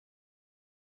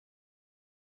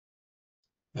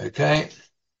Okay.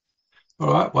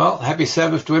 All right. Well, happy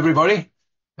Sabbath to everybody.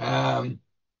 Um,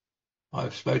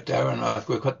 I've spoke to Aaron.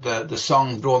 We've got the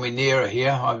song "Draw Me Nearer"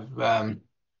 here. I've, well,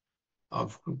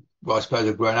 I suppose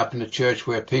I've grown up in a church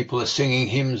where people are singing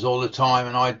hymns all the time,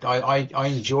 and I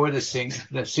enjoy the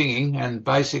singing, and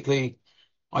basically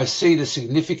I see the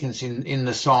significance in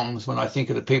the songs when I think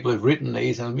of the people who've written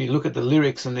these, and we look at the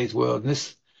lyrics in these words.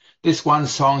 And this one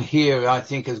song here, I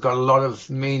think, has got a lot of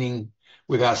meaning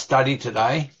with our study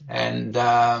today, and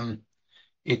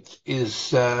it is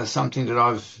something that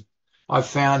I've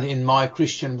found in my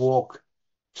Christian walk.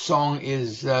 Song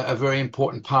is a very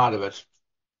important part of it.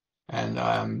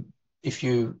 And if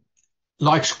you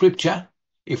like scripture,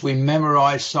 if we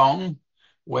memorize song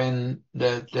when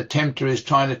the tempter is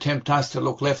trying to tempt us to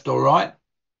look left or right,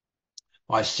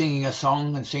 by singing a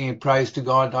song and singing praise to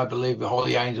God, I believe the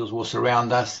holy angels will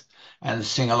surround us and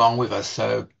sing along with us.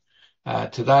 So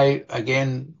today,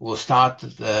 again, we'll start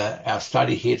our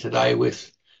study here today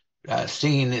with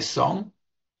singing this song.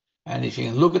 And if you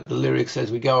can look at the lyrics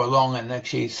as we go along and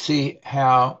actually see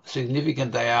how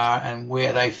significant they are and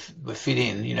where they fit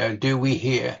in, do we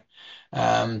hear?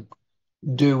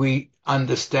 Do we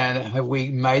understand? Have we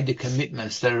made the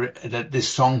commitments that this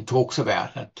song talks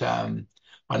about?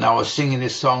 I know I was singing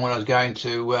this song when I was going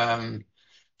to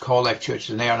Colac Church,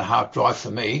 an hour and a half drive for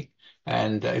me,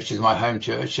 and which is my home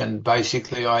church. And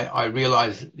basically, I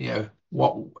realized,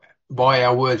 what by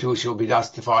our words we shall be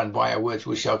justified, and by our words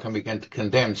we shall be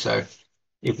condemned. So,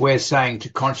 if we're saying to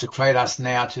consecrate us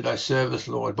now to thy service,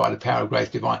 Lord, by the power of grace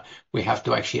divine, we have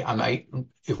to actually,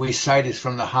 if we say this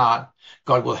from the heart,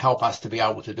 God will help us to be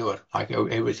able to do it, like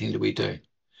everything that we do.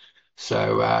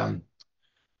 So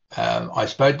I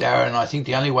spoke to Aaron, and I think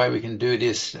the only way we can do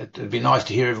this, it'd be nice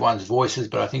to hear everyone's voices,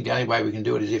 but I think the only way we can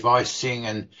do it is if I sing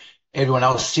and everyone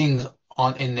else sings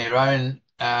in their own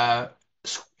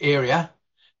area.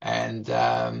 And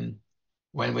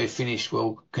when we're finished,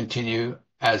 we'll continue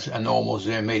as a normal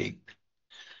Zoom meeting.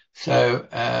 So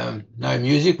no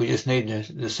music, we just need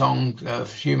the song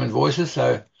of human voices.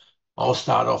 So I'll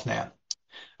start off now.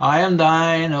 I am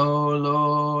thine, O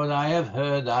Lord, I have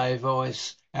heard thy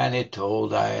voice, and it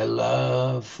told thy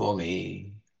love for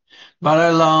me. But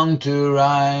I long to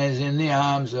rise in the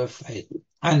arms of faith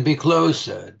and be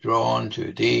closer drawn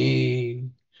to thee.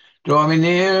 Draw me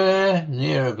nearer,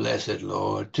 nearer, blessed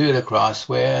Lord, to the cross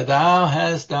where thou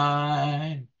hast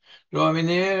died. Draw me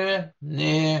nearer,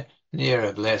 near,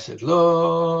 nearer, blessed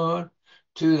Lord,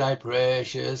 to thy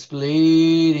precious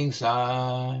bleeding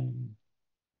side.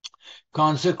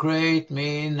 Consecrate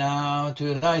me now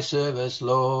to thy service,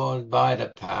 Lord, by the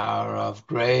power of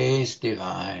grace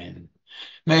divine.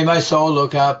 May my soul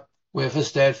look up with a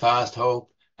steadfast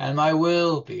hope, and my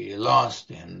will be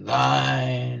lost in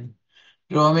thine.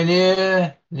 Draw me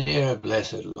near, near,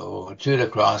 blessed Lord, to the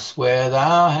cross where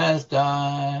thou hast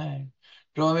died.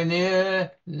 Draw me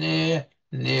near, near,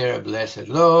 near, blessed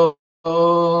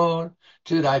Lord,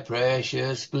 to thy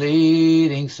precious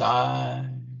bleeding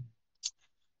side.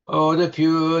 Oh, the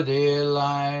pure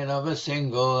delight of a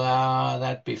single hour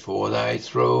that before thy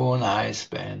throne I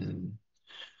spend.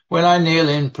 When I kneel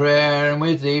in prayer and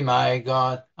with thee, my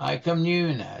God, I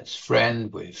commune as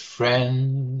friend with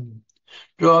friend.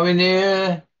 Draw me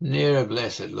near, nearer,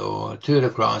 blessed Lord, to the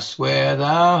cross where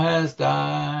thou hast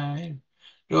died.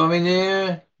 Draw me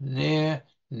near, near,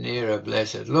 nearer,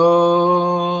 blessed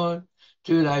Lord,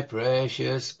 to thy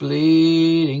precious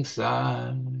bleeding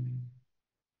side.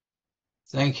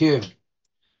 Thank you.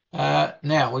 Now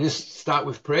we'll just start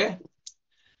with prayer.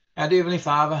 Our dear Heavenly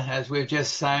Father, as we've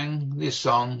just sang this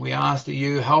song, we ask that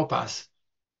you help us,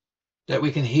 that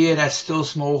we can hear that still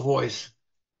small voice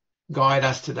guide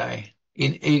us today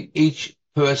in each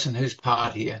person who's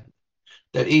part here,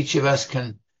 that each of us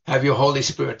can have your Holy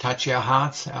Spirit touch our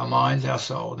hearts, our minds, our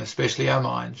soul, and especially our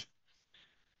minds.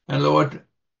 And Lord,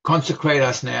 consecrate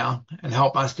us now and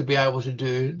help us to be able to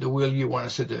do the will you want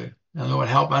us to do. And Lord,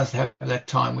 help us to have that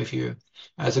time with you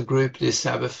as a group this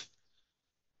Sabbath,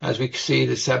 as we see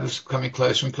the Sabbath coming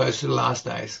closer and closer to the last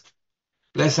days.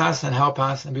 Bless us and help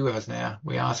us and be with us now.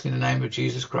 We ask in the name of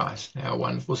Jesus Christ, our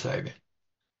wonderful Savior.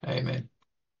 Amen.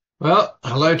 Well,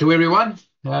 hello to everyone.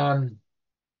 The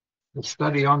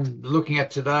study I'm looking at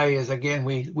today is, again,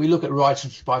 we look at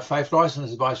righteousness by faith.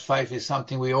 Righteousness by faith is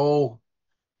something we all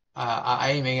are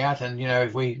aiming at, and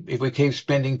if we keep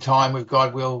spending time with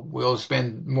God, we'll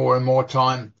spend more and more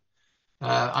time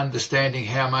understanding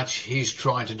how much He's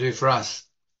trying to do for us.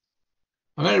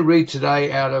 I'm going to read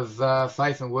today out of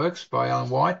Faith and Works by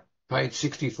Ellen White, page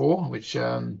 64, which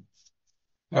Aaron's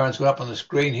got up on the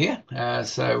screen here,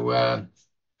 so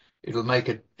it'll make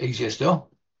it easier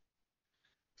still.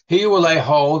 He who will lay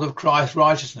hold of Christ's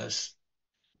righteousness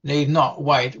need not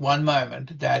wait one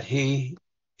moment that he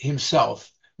himself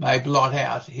may blot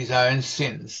out his own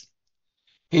sins.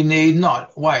 He need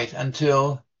not wait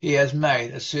until he has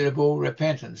made a suitable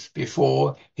repentance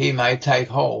before he may take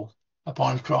hold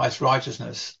upon Christ's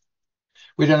righteousness.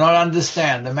 We do not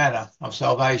understand the matter of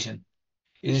salvation.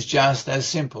 It is just as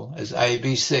simple as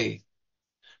ABC,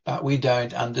 but we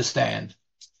don't understand.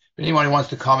 If anyone who wants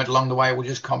to comment along the way, we'll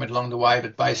just comment along the way.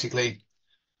 But basically,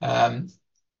 I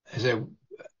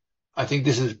think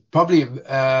this is probably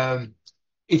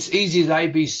it's easy as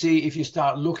ABC if you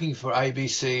start looking for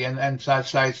ABC and so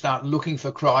start looking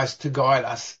for Christ to guide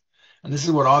us. And this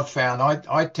is what I've found.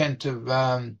 I tend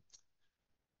to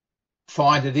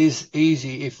find it is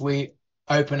easy if we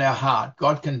open our heart.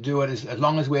 God can do it as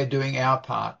long as we're doing our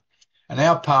part. And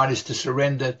our part is to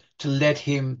surrender, to let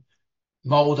him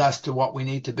mold us to what we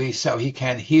need to be so he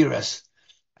can hear us,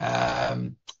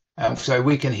 so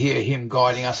we can hear him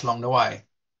guiding us along the way.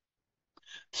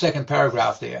 Second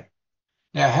paragraph there.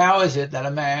 Now, how is it that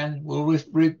a man will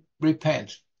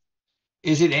repent?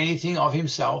 Is it anything of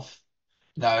himself?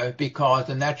 No, because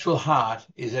the natural heart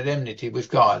is at enmity with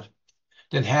God.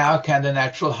 Then how can the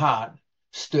natural heart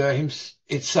stir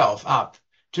itself up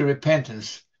to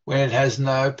repentance when it has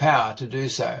no power to do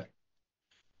so?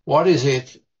 What is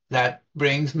it that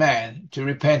brings man to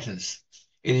repentance?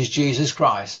 It is Jesus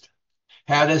Christ.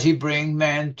 How does he bring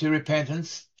man to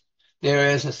repentance? There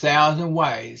is 1,000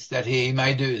 ways that he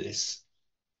may do this.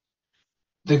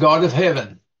 The God of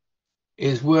heaven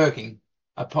is working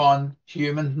upon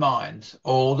human minds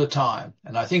all the time.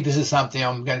 And I think this is something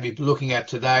I'm going to be looking at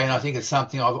today, and I think it's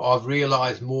something I've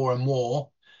realized more and more.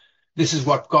 This is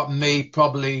what got me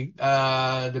probably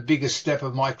the biggest step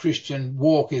of my Christian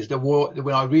walk is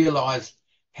when I realized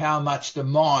how much the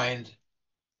mind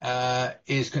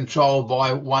is controlled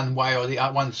by one way or the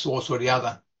one source or the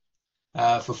other.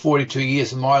 For 42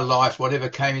 years of my life, whatever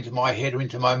came into my head or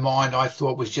into my mind, I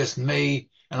thought was just me,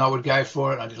 and I would go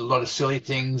for it. I did a lot of silly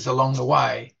things along the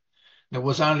way. And it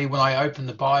was only when I opened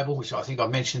the Bible, which I think I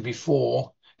mentioned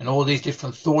before, and all these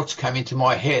different thoughts came into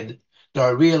my head, that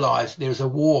I realized there's a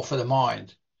war for the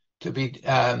mind to be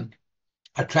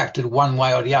attracted one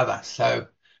way or the other. So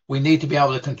we need to be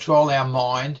able to control our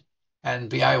mind and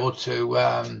be able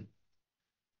to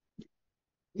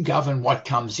govern what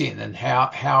comes in and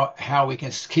how we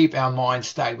can keep our mind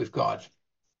stayed with God.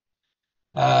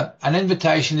 An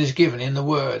invitation is given in the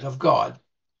Word of God,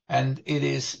 and it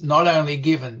is not only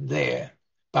given there,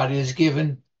 but it is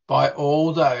given by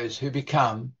all those who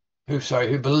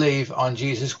believe on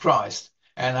Jesus Christ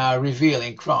and are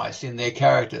revealing Christ in their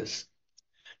characters.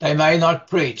 They may not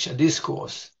preach a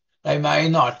discourse. They may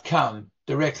not come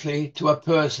directly to a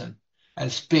person and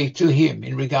speak to him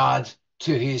in regards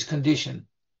to his condition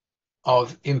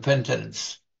of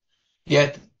impotence.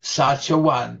 Yet such a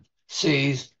one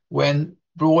sees, when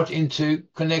brought into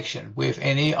connection with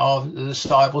any of the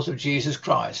disciples of Jesus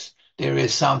Christ, there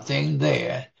is something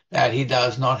there that he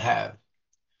does not have.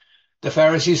 The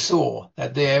Pharisees saw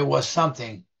that there was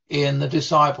something in the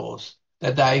disciples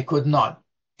that they could not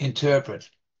interpret.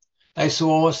 They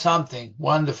saw something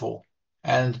wonderful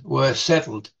and were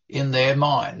settled in their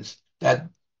minds that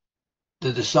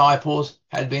the disciples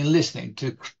had been listening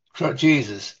to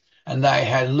Jesus and they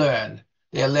had learned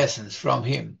their lessons from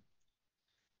him.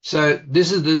 So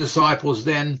this is the disciples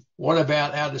then. What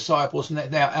about our disciples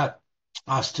now,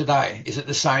 us today? Is it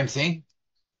the same thing?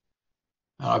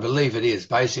 And I believe it is.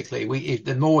 Basically,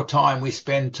 the more time we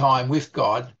spend time with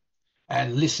God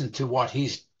and listen to what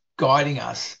he's guiding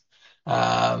us,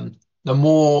 the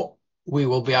more we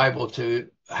will be able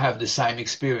to have the same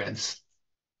experience.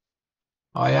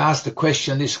 I asked a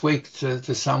question this week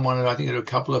to someone, and I think there were a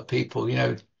couple of people,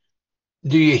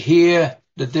 do you hear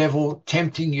the devil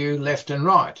tempting you left and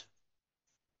right?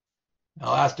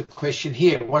 I'll ask the question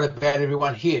here. What about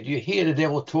everyone here? Do you hear the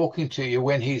devil talking to you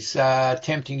when he's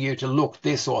tempting you to look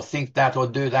this or think that or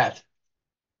do that?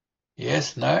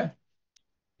 Yes? No?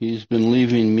 He's been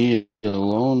leaving me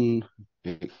alone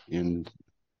in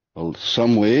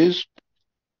some ways,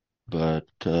 but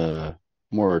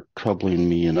more troubling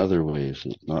me in other ways.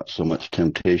 It's not so much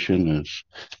temptation as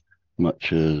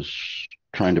much as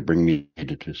trying to bring me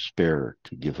to despair,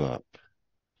 to give up.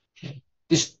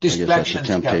 Distractions. That's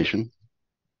a temptation.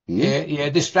 Yeah,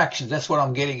 distractions. That's what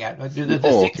I'm getting at.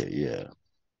 Okay, yeah.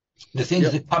 The things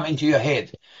that come into your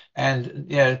head.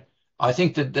 And, I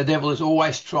think that the devil is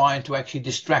always trying to actually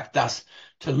distract us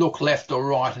to look left or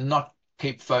right and not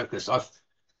keep focused.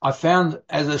 I found,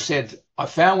 as I said,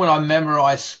 when I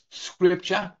memorize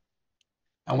scripture,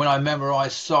 And when I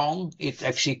memorize song, it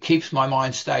actually keeps my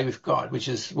mind stay with God, which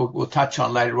is we'll touch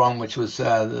on later on, which was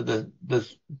the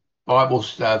Bible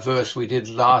verse we did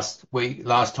last week.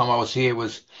 Last time I was here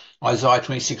was Isaiah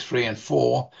 26:3 and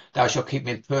 4. Thou shalt keep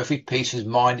me in perfect peace, whose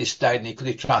mind is stayed, and he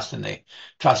could trust in thee.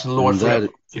 Trust in the Lord And forever.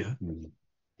 that,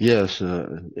 yes,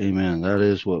 amen. That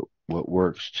is what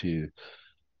works to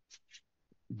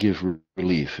give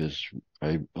relief. Is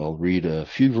I'll read a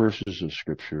few verses of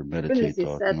scripture, Goodness, meditate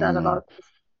you said on that them, about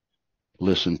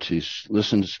listen to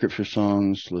scripture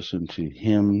songs, listen to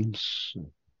hymns,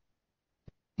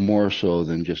 more so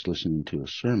than just listening to a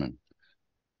sermon.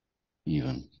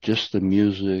 Even just the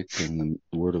music and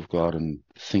the word of God and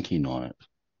thinking on it.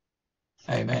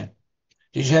 Amen.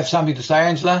 Did you have something to say,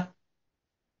 Angela?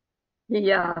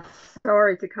 yeah.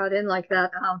 Sorry to cut in like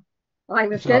that. I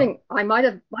was It's all right. I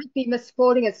might be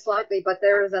misquoting it slightly, but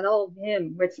there is an old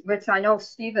hymn which I know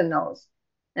Stephen knows,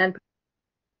 and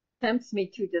tempts me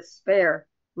to despair,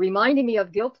 reminding me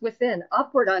of guilt within.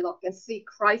 Upward I look and see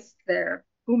Christ there,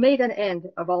 who made an end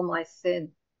of all my sin.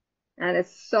 And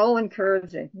it's so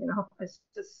encouraging, it's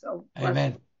just so blessed.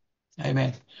 Amen.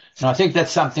 Amen. And I think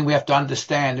that's something we have to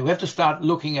understand. We have to start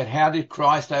looking at how did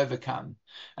Christ overcome?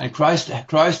 And Christ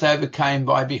overcame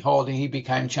by beholding, he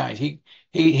became changed.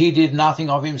 He did nothing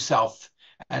of himself.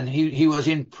 And he was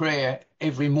in prayer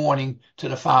every morning to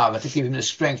the Father to give him the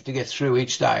strength to get through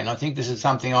each day. And I think this is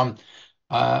something I'm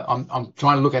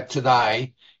trying to look at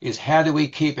today, is how do we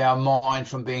keep our mind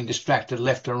from being distracted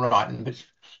left and right, and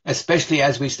especially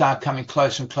as we start coming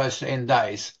closer and closer to end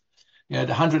days. The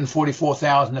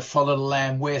 144,000 that follow the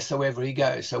Lamb wheresoever he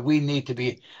goes. So we need to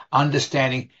be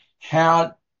understanding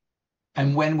how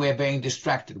and when we're being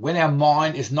distracted, when our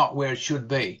mind is not where it should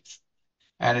be.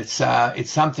 And it's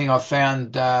something I've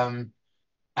found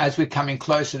as we're coming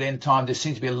closer to end time, there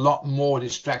seems to be a lot more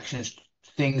distractions,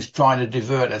 things trying to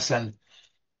divert us. And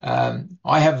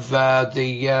I have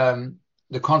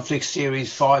the Conflict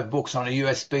Series 5 books on a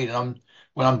USB, and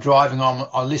when I'm driving,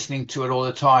 I'm listening to it all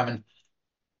the time. And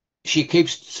she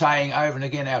keeps saying over and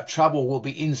again, our trouble will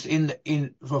be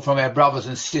from our brothers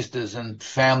and sisters and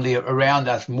family around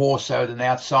us more so than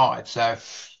outside. So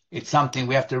it's something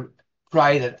we have to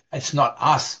pray that it's not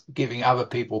us giving other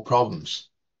people problems.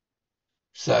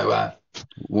 So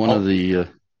one of the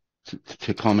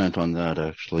to comment on that,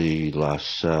 actually,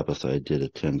 last Sabbath I did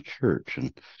attend church,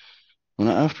 and when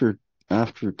after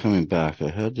coming back, I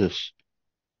had this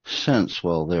sense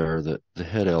while there that the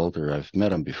head elder, I've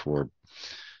met him before,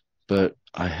 but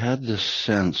I had this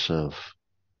sense of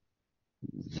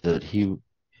that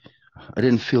I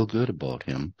didn't feel good about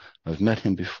him. I've met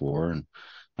him before, and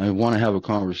I want to have a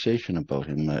conversation about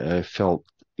him. I felt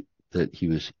that he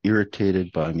was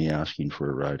irritated by me asking for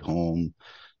a ride home,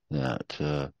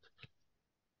 that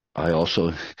I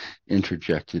also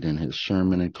interjected in his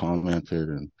sermon and commented,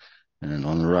 and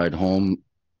on the ride home,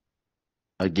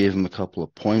 I gave him a couple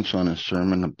of points on his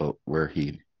sermon about where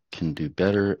he can do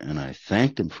better, and I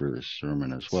thanked him for his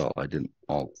sermon as well. I didn't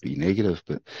all be negative,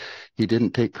 but he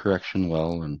didn't take correction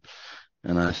well, and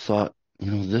I thought,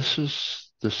 this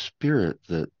is the spirit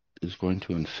that is going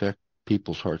to infect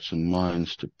people's hearts and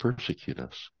minds to persecute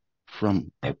us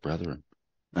from our brethren.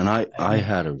 And I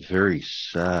had a very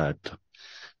sad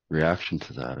reaction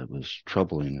to that. It was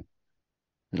troubling.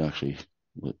 It actually,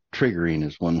 triggering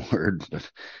is one word,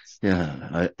 but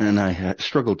yeah, I had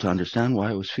struggled to understand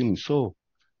why I was feeling so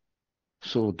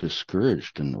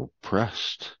discouraged and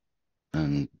oppressed.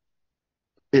 And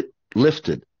it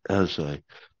lifted as I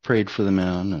prayed for the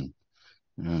man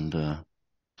and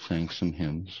sang some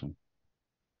hymns.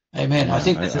 Amen. Yeah, I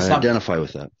think this is I identify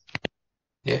with that.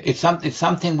 Yeah, it's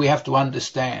something we have to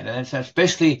understand, and it's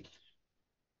especially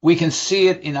we can see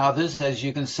it in others, as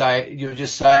you can say, you're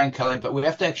just saying, Colin, but we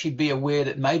have to actually be aware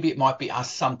that maybe it might be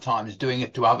us sometimes doing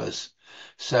it to others.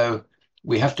 So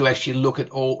we have to actually look at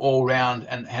all round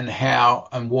and how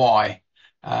and why.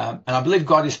 And I believe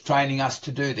God is training us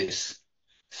to do this.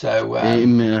 So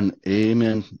amen. we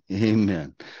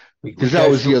Because that go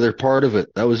was the through. other part of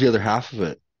it. That was the other half of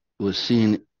it, was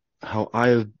seeing how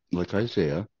like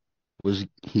Isaiah,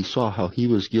 he saw how he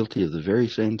was guilty of the very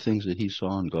same things that he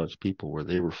saw in God's people where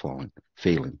they were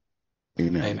failing.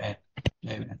 Amen. Amen.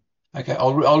 Amen. Okay,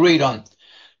 I'll read on.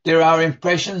 There are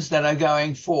impressions that are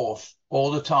going forth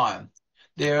all the time.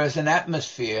 There is an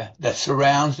atmosphere that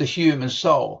surrounds the human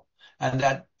soul, and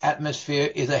that atmosphere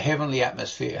is a heavenly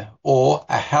atmosphere or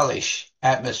a hellish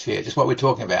atmosphere, just what we're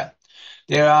talking about.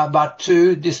 There are but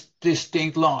two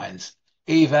distinct lines.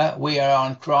 Either we are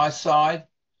on Christ's side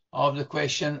of the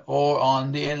question or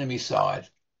on the enemy side.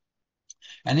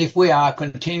 And if we are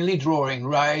continually drawing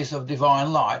rays of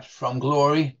divine light from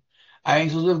glory,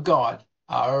 angels of God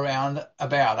are around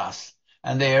about us,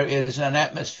 and there is an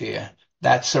atmosphere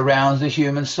that surrounds the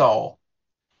human soul.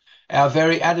 Our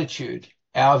very attitude,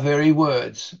 our very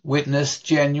words witness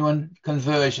genuine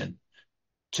conversion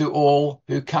to all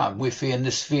who come within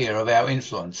the sphere of our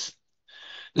influence.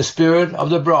 The spirit of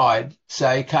the bride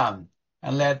say, come,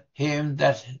 and let him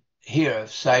that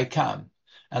heareth say, come,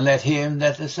 and let him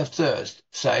that is athirst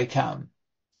say, come.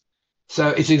 So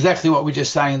it's exactly what we're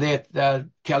just saying there,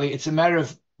 Kelly. It's a matter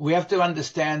of we have to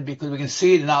understand, because we can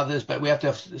see it in others, but we have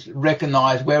to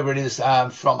recognize wherever it is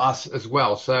from us as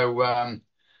well. So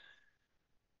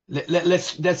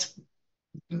let's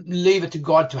leave it to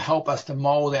God to help us to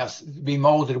mold us, be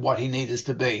molded what He needs us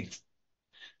to be.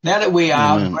 Now that we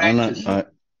are Amen. branches,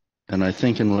 And I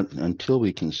think until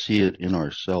we can see it in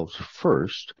ourselves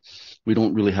first, we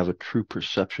don't really have a true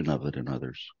perception of it in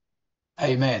others.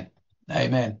 Amen.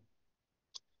 Amen.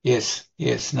 Yes,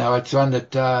 yes. No, it's one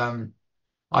that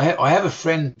I have a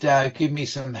friend give me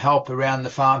some help around the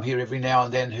farm here every now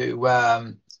and then who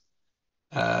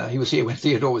he was here when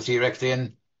Theodore was here actually,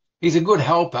 and he's a good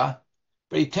helper,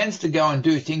 but he tends to go and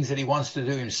do things that he wants to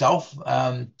do himself,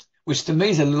 which to me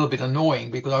is a little bit annoying,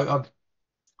 because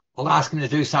I'll ask him to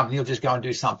do something, he'll just go and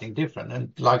do something different.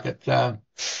 And like it,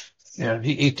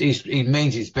 he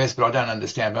means his best, but I don't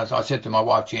understand. But I said to my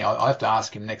wife, Jean, I have to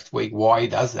ask him next week why he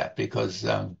does that, because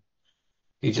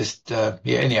he just,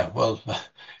 anyhow, well,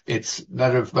 it's a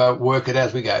matter of work it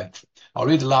as we go. I'll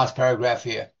read the last paragraph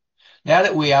here. Now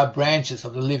that we are branches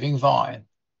of the living vine,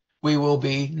 we will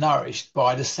be nourished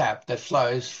by the sap that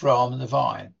flows from the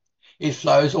vine. It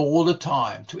flows all the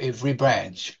time to every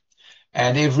branch,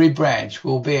 and every branch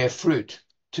will bear fruit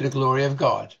to the glory of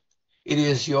God. It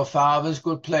is your Father's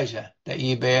good pleasure that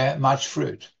ye bear much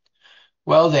fruit.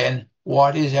 Well then,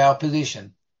 what is our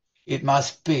position? It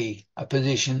must be a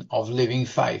position of living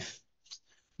faith.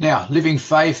 Now, living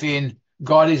faith in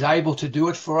God is able to do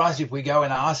it for us if we go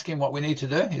and ask Him what we need to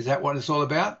do. Is that what it's all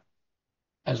about?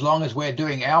 As long as we're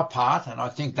doing our part, and I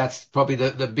think that's probably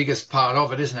the biggest part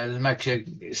of it, isn't it? Is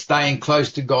actually staying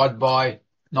close to God by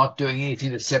not doing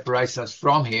anything that separates us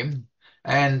from Him.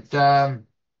 And as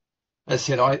I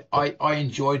said, I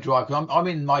enjoy driving. I'm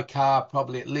in my car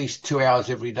probably at least 2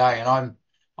 hours every day, and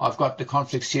I've got the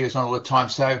conflict series on all the time.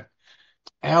 So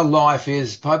our life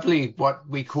is probably what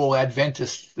we call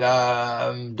Adventist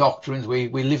doctrines. We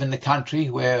live in the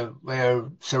country where we're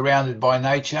surrounded by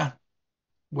nature.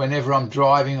 Whenever I'm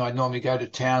driving, I normally go to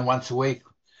town once a week.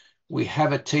 We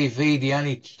have a TV. The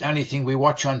only thing we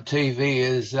watch on TV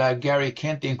is Gary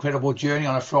Kent, The Incredible Journey,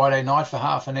 on a Friday night for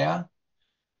half an hour.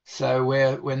 So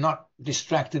we're not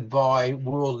distracted by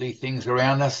worldly things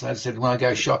around us. As I said, when I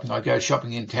go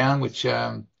shopping in town, which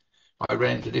I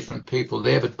ran into different people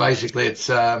there. But basically, it's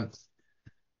a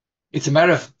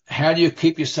matter of how do you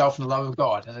keep yourself in the love of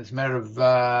God, and it's a matter of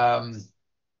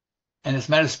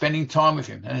spending time with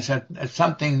Him. And it's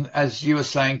something, as you were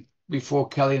saying before,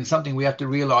 Kelly, and something we have to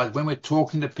realize when we're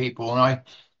talking to people. And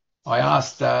I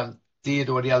asked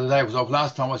Theodore the other day,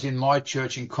 last time I was in my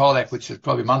church in Colac, which is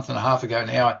probably a month and a half ago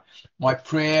now. My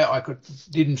prayer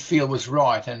didn't feel was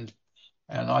right, and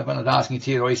I wanted asking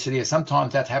Theodore. He said, "Yeah,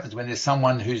 sometimes that happens when there's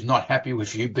someone who's not happy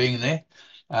with you being there."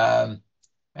 And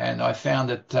I found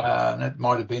that that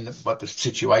might have been what the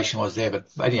situation was there. But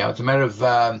anyhow, it's a matter of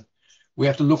we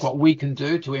have to look what we can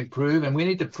do to improve, and we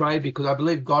need to pray, because I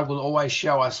believe God will always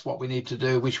show us what we need to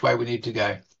do, which way we need to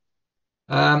go.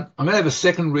 I'm going to have a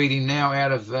second reading now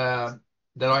out of that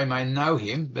I may know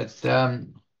him, but I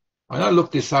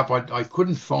looked this up. I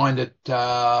couldn't find it.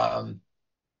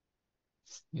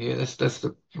 Yeah, that's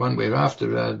the one we're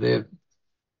after there.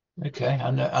 Okay,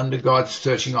 under God's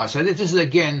searching eye. So this is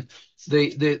again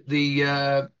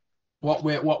what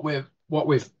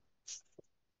we're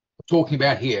talking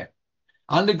about here.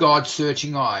 Under God's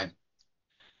searching eye,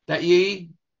 that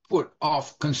ye put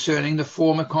off concerning the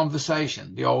former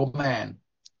conversation, the old man,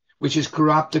 which is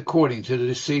corrupt according to the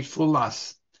deceitful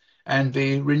lusts, and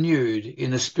be renewed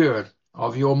in the spirit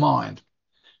of your mind,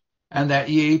 and that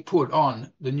ye put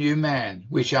on the new man,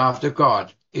 which after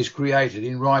God is created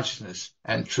in righteousness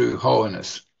and true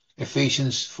holiness.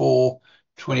 Ephesians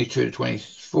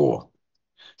 4:22-24.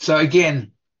 So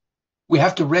again, we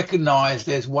have to recognize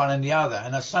there's one and the other.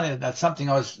 And that's something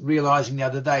I was realizing the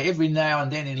other day. Every now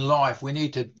and then in life, we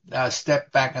need to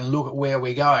step back and look at where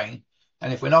we're going.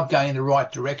 And if we're not going in the right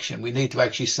direction, we need to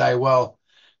actually say, well,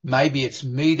 maybe it's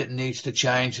me that needs to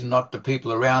change and not the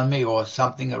people around me or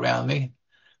something around me.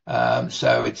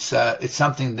 So it's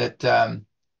something that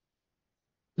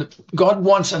God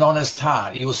wants an honest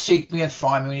heart. He will seek me and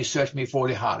find me when you search me for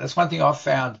your heart. That's one thing I've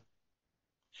found.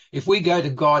 If we go to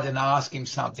God and ask Him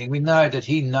something, we know that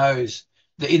He knows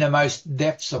the innermost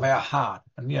depths of our heart.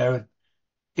 And,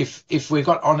 if we've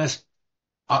got an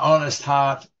honest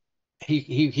heart,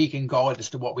 he can guide us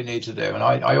to what we need to do. And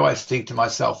I always think to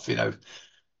myself, Hebrews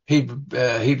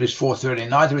 4:13,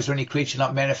 neither is there any creature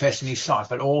not manifest in his sight,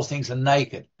 but all things are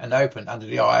naked and open under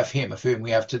the eye of him of whom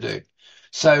we have to do.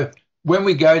 So when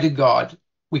we go to God,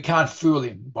 we can't fool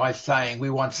him by saying we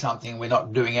want something, we're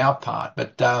not doing our part.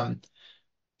 But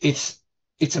it's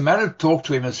a matter of talk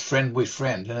to him as friend with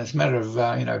friend, and it's a matter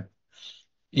of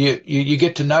you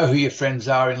get to know who your friends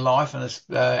are in life, and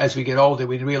as we get older,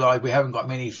 we realize we haven't got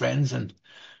many friends, and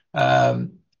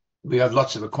we have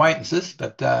lots of acquaintances,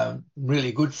 but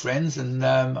really good friends. And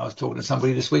I was talking to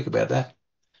somebody this week about that.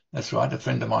 That's right, a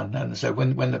friend of mine. And so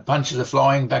when the punches are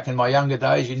flying, back in my younger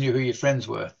days, you knew who your friends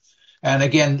were. And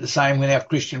again, the same with our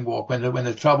Christian walk. When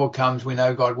the trouble comes, we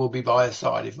know God will be by our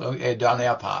side if we've done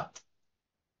our part.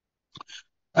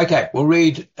 Okay, we'll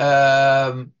read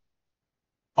on.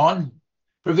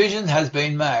 Provision has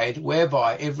been made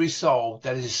whereby every soul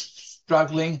that is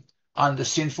struggling under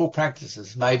sinful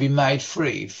practices may be made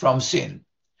free from sin.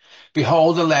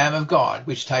 Behold the Lamb of God,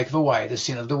 which taketh away the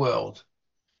sin of the world.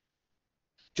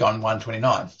 John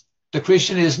 1:29. The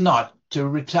Christian is not to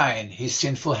retain his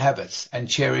sinful habits and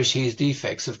cherish his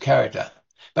defects of character,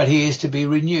 but he is to be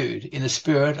renewed in the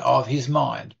spirit of his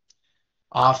mind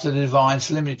after the divine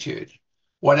similitude.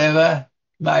 Whatever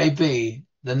may be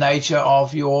the nature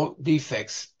of your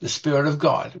defects, the Spirit of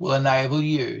God will enable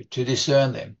you to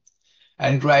discern them,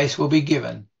 and grace will be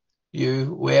given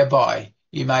you whereby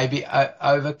you may be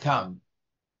overcome.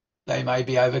 They may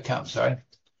be overcome,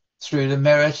 through the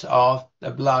merit of the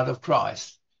blood of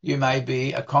Christ. You may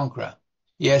be a conqueror.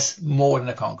 Yes, more than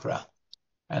a conqueror.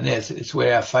 And it's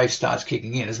where our faith starts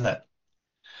kicking in, isn't it?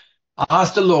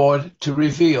 Ask the Lord to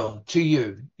reveal to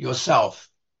you yourself.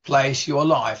 Place your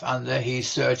life under his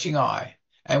searching eye.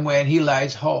 And when he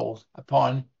lays hold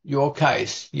upon your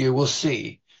case, you will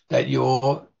see that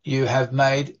you have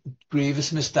made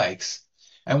grievous mistakes,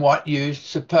 and what you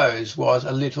suppose was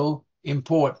a little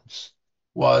importance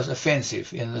was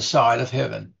offensive in the sight of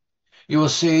heaven. You will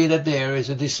see that there is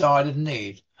a decided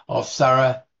need of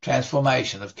thorough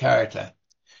transformation of character.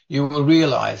 You will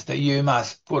realize that you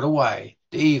must put away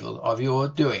the evil of your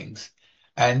doings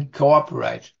and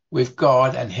cooperate with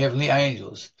God and heavenly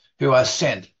angels who are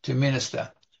sent to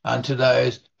minister unto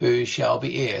those who shall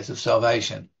be heirs of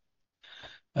salvation.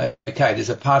 Okay, there's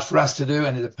a part for us to do,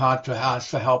 and there's a part to ask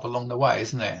for help along the way,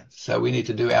 isn't there? So we need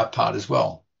to do our part as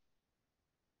well.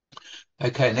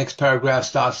 Okay, next paragraph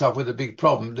starts off with a big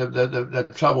problem, the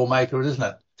troublemaker, isn't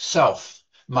it? Self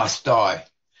must die.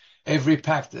 Every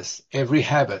practice, every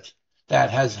habit that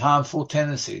has harmful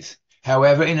tendencies,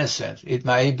 however innocent it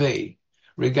may be,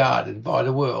 regarded by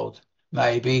the world,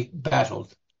 may be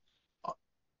battled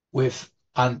with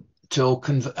until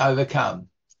overcome,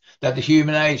 that the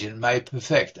human agent may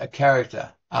perfect a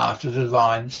character after the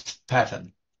divine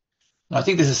pattern. And I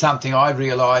think this is something I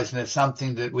realize, and it's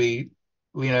something that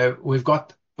we've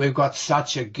got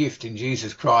such a gift in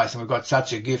Jesus Christ, and we've got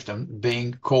such a gift in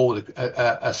being called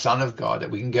a son of God,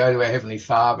 that we can go to our Heavenly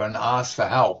Father and ask for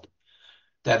help.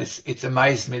 That it's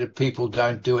amazed me that people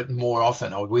don't do it more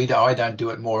often, or I don't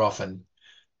do it more often.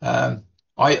 As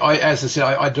I said,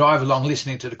 I drive along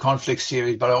listening to the conflict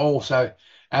series, but I also,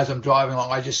 as I'm driving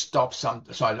along, I just stop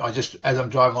as I'm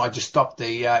driving along, I just stop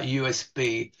the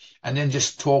USB and then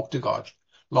just talk to God,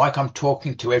 like I'm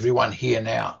talking to everyone here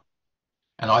now.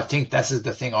 And I think this is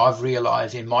the thing I've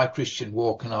realized in my Christian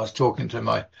walk. And I was talking to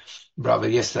my brother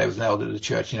yesterday, was an elder of the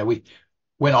church.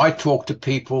 When I talk to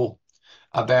people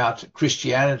about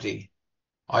Christianity,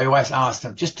 I always ask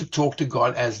them just to talk to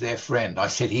God as their friend. I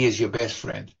said, he is your best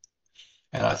friend.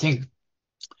 And I think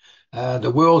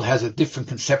the world has a different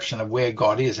conception of where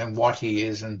God is and what he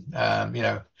is. And,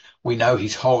 we know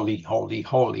he's holy, holy,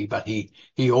 holy, but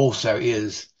he also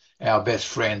is our best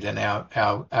friend and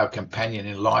our companion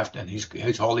in life. And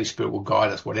his Holy Spirit will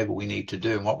guide us whatever we need to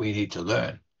do and what we need to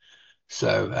learn.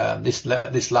 So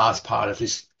this last part of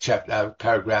this chapter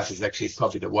paragraph is actually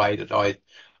probably the way that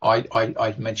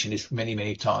I mentioned this many,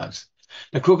 many times.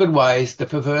 The crooked ways, the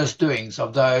perverse doings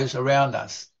of those around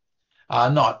us are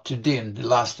not to dim the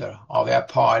luster of our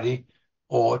piety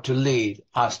or to lead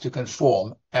us to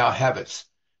conform our habits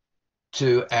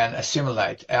to and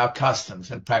assimilate our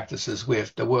customs and practices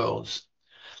with the world's.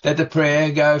 Let the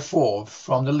prayer go forth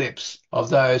from the lips of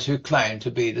those who claim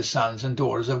to be the sons and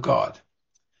daughters of God.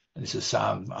 And this is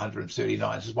Psalm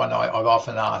 139. This is one I've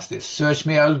often asked this. Search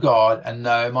me, O God, and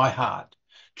know my heart.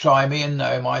 Try me and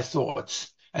know my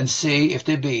thoughts, and see if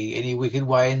there be any wicked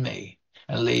way in me,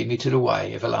 and lead me to the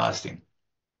way everlasting.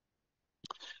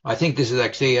 I think this is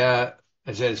actually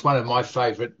as I said, it's one of my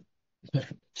favorite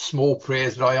small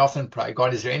prayers that I often pray.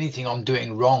 God, is there anything I'm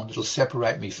doing wrong that'll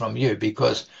separate me from you?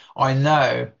 Because I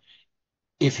know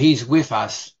if he's with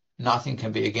us, nothing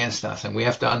can be against us. And we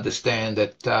have to understand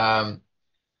that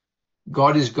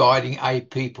God is guiding a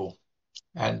people.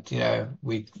 And,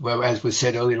 well, as we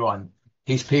said earlier on,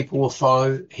 his people will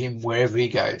follow him wherever he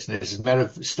goes. And it's a matter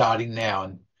of starting now.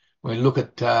 And when we look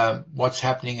at what's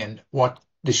happening and what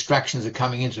distractions are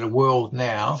coming into the world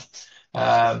now,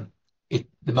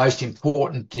 the most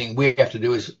important thing we have to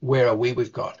do is, where are we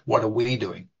with God? What are we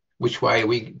doing? Which way are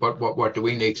we? What do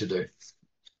we need to do?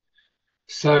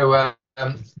 So,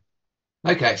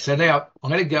 okay. So now I'm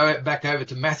going to go back over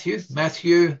to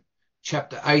Matthew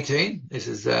chapter 18. This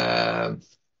is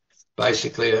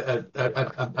basically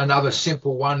another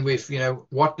simple one with,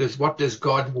 what does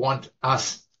God want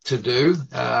us to do?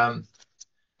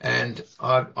 And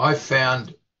I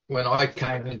found when I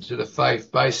came into the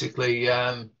faith, basically,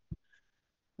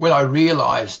 when I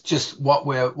realized just what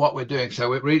we're doing. So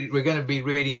we're going to be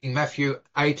reading Matthew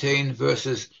 18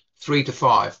 verses 3 to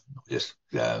 5.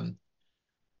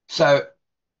 So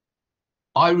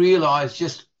I realized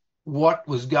just what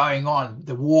was going on,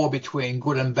 the war between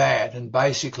good and bad. And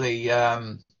basically,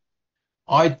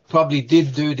 I probably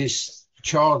did do this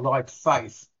childlike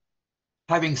faith.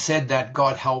 Having said that,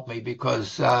 God helped me,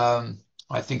 because I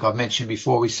think I've mentioned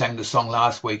before, we sang the song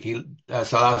last week.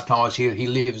 So last time I was here, he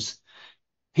lives.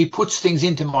 He puts things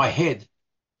into my head.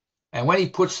 And when he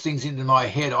puts things into my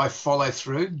head, I follow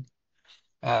through.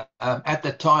 At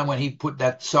the time when he put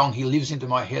that song, He Lives, into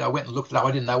my head, I went and looked it up.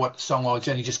 I didn't know what the song was.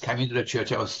 I only just came into the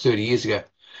church. That was 30 years ago.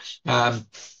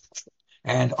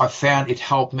 And I found it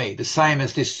helped me. The same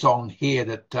as this song here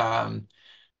that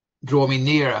Draw Me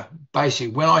Nearer.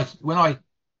 Basically, when I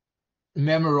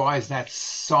memorize that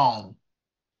song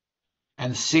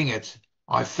and sing it,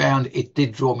 I found it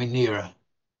did draw me nearer.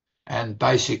 And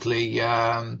basically,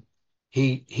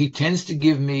 he tends to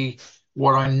give me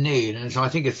what I need. And so I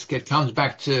think it comes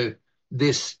back to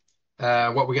this,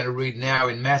 what we're going to read now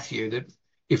in Matthew, that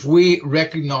if we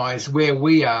recognize where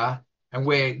we are and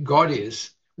where God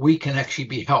is, we can actually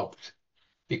be helped,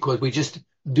 because we just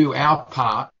do our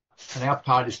part, and our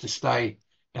part is to stay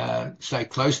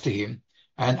close to him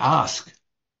and ask.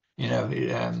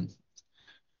 Isaiah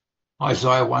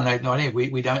 1:8-19,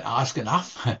 we don't ask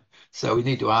enough, so we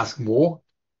need to ask more.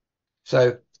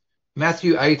 So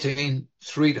Matthew 18,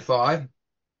 3 to 5,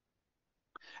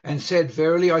 and said,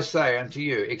 Verily I say unto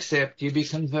you, except ye be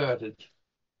converted,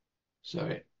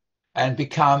 and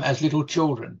become as little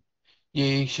children,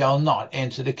 ye shall not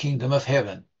enter the kingdom of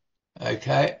heaven.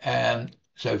 Okay, and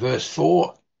so verse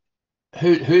 4,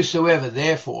 whosoever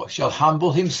therefore shall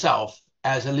humble himself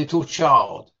as a little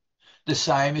child, the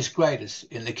same is greatest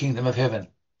in the kingdom of heaven.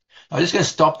 I'm just going to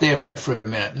stop there for a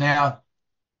minute. Now,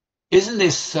 isn't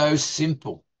this so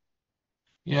simple?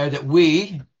 That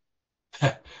we,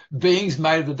 beings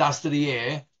made of the dust of the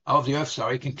earth,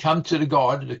 can come to the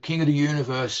God, the King of the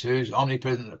universe, who's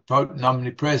omnipresent,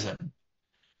 omnipresent,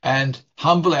 and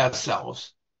humble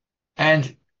ourselves.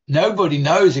 And nobody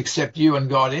knows except you and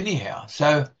God anyhow.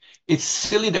 So it's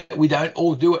silly that we don't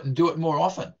all do it and do it more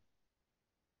often.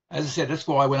 As I said, that's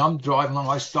why when I'm driving along,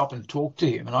 I stop and talk to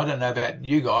him. And I don't know about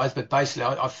you guys, but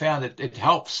basically I found that it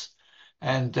helps.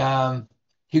 And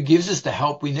he gives us the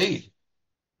help we need,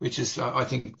 which is, I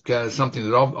think, something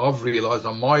that I've realized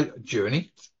on my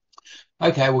journey.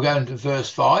 Okay, we'll go into verse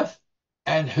 5.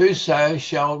 And whoso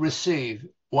shall receive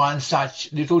one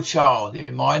such little child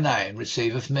in my name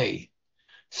receiveth me.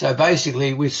 So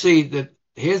basically we see that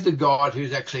here's the God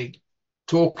who's actually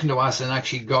talking to us and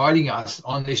actually guiding us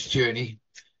on this journey.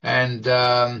 And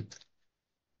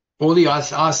all he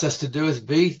asks us to do is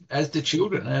be as the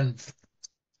children. And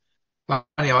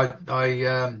funny,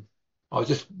 I was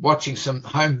just watching some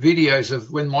home videos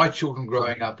of when my children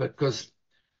growing up, because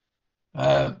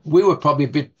we were probably a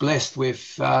bit blessed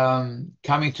with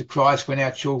coming to Christ when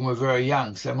our children were very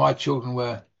young. So my children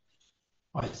were,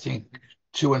 I think,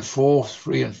 2 and 4,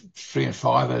 3 and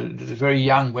 5, very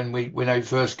young when they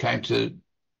first came to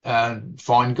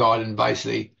find God. And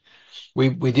basically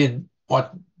we did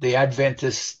what the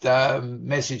Adventist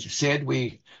message said.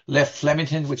 We left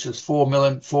Flemington, which was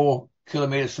 4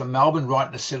 kilometres from Melbourne, right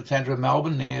in the centre of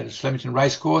Melbourne, near the Flemington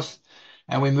Racecourse,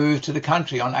 and we moved to the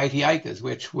country on 80 acres,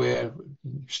 which we're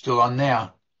still on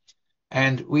now.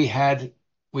 And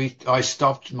I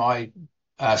stopped my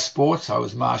sports. I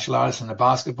was a martial artist and a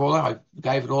basketballer. I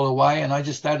gave it all away, and I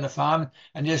just stayed on the farm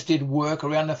and just did work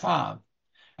around the farm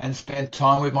and spent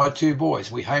time with my 2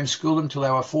 boys. We homeschooled them till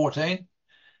they were 14.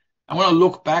 And when I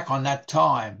look back on that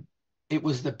time, it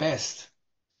was the best.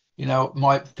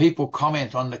 my people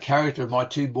comment on the character of my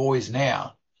two boys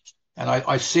now, and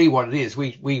I see what it is.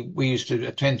 We used to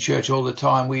attend church all the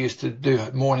time. We used to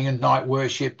do morning and night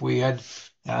worship. We had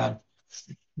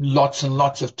lots and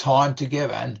lots of time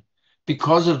together, and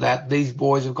because of that, these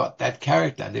boys have got that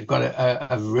character. They've got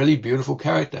a really beautiful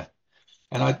character.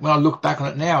 And when I look back on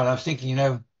it now, and I was thinking,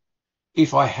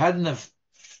 if I hadn't have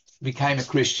became a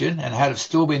Christian and had have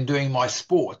still been doing my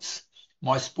sports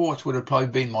would have probably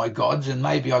been my gods, and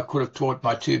maybe I could have taught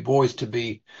my two boys to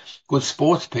be good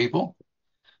sports people,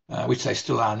 which they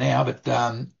still are now, but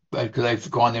because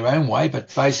they've gone their own way.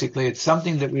 But basically, it's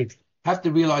something that we have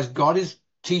to realize God is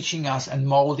teaching us and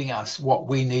molding us what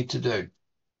we need to do.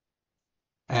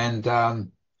 And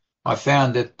I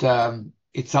found that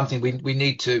it's something we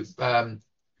need to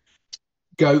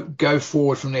go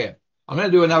forward from there. I'm going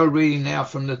to do another reading now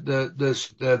from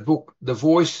the book, The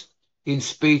Voice in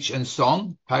Speech and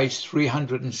Song, page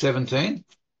 317.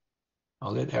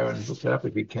 I'll let Aaron look that up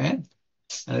if he can.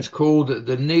 And it's called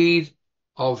The Need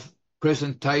of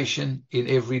Presentation in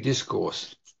Every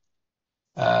Discourse.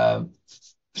 So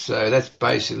that's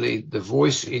basically The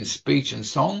Voice in Speech and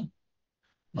Song.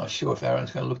 Not sure if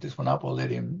Aaron's going to look this one up. I'll let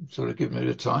him sort of give me a bit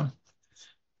of time.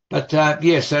 But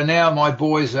so now my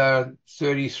boys are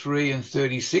 33 and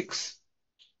 36,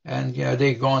 and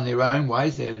they're gone their own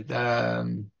ways.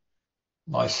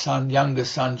 My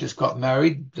youngest son, just got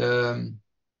married, and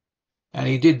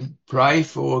he did pray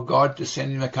for God to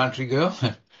send him a country girl.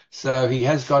 So he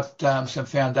has got some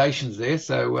foundations there.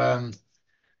 So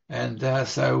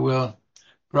so we'll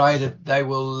pray that they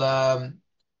will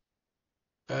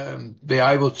be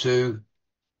able to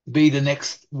be the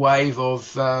next wave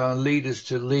of leaders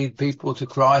to lead people to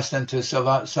Christ and to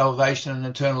salvation and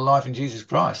eternal life in Jesus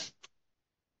Christ.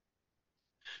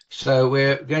 So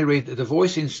we're going to read The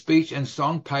Voice in Speech and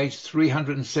Song, page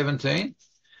 317,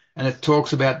 and it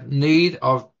talks about need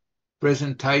of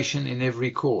presentation in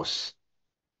every course.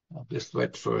 I'll just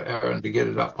wait for Aaron to get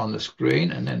it up on the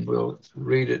screen, and then we'll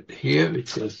read it here. It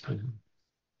says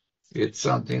it's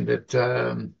something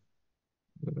that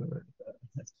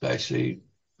basically.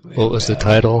 What was the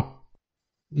title?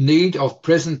 Need of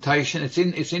presentation. It's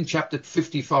in chapter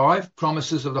 55,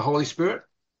 Promises of the Holy Spirit.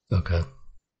 Okay.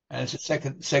 And it's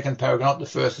the second paragraph, not the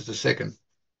first, it's the second.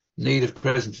 Need of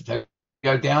presentation.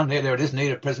 Go down there it is,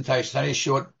 need of presentation. It's only a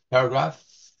short paragraph.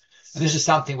 And this is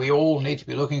something we all need to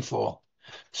be looking for.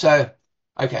 So,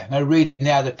 okay, I'm going to read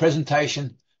now the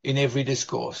presentation in every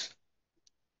discourse.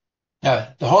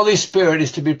 Now, the Holy Spirit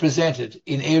is to be presented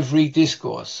in every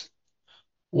discourse.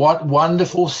 What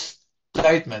wonderful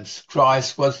statements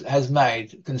Christ has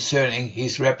made concerning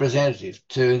his representative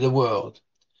to the world.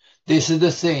 This is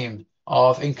the theme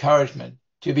of encouragement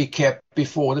to be kept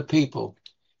before the people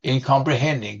in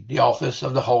comprehending the office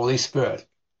of the Holy Spirit.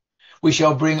 We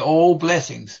shall bring all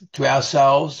blessings to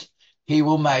ourselves. He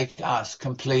will make us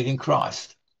complete in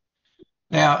Christ.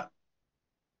 Now,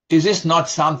 is this not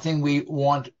something we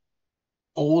want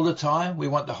all the time? We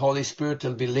want the Holy Spirit to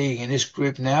be leading in this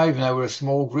group now, even though we're a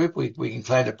small group. We can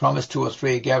claim to promise 2 or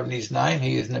 3 gathered in his name.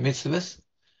 He is in the midst of us.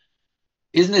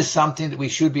 Isn't this something that we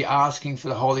should be asking for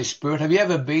the Holy Spirit? Have you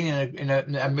ever been in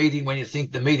a meeting when you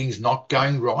think the meeting's not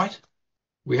going right?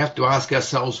 We have to ask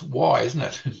ourselves why, isn't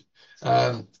it?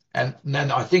 And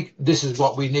then I think this is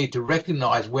what we need to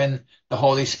recognize when the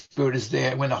Holy Spirit is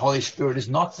there and when the Holy Spirit is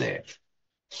not there.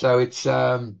 So it's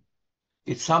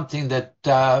something that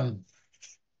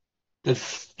do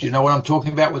you know what I'm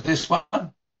talking about with this one?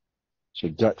 It's a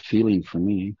gut feeling for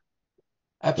me.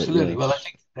 Absolutely. Yes. Well, I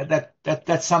think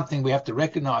that's something we have to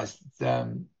recognize,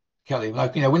 Kelly.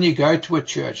 Like, when you go to a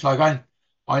church, like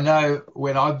I know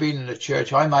when I've been in a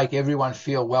church, I make everyone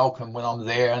feel welcome when I'm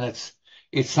there, and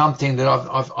it's something that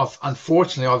I've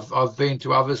unfortunately I've been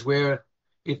to others where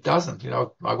it doesn't.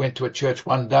 I went to a church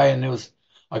one day, and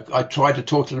I tried to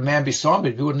talk to the man beside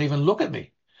me, he wouldn't even look at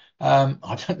me.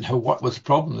 I don't know what was the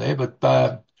problem there,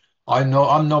 but I know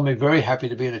I'm normally very happy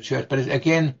to be in a church. But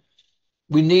again,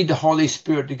 we need the Holy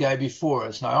Spirit to go before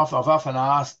us. Now, I've often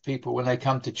asked people when they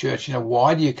come to church,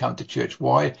 why do you come to church?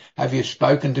 Why have you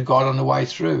spoken to God on the way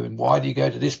through? And why do you go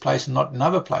to this place and not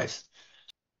another place?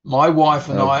 My wife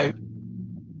and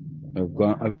I've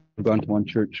gone to one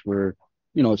church where,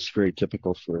 it's very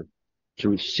typical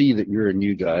to see that you're a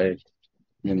new guy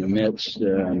in the midst,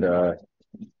 and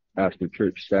after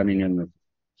church, standing in the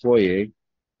foyer,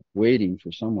 waiting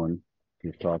for someone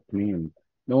to talk to me, and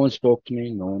no one spoke to me.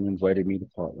 No one invited me to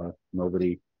potluck.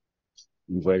 Nobody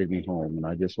invited me home, and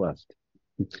I just left.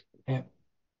 Yeah.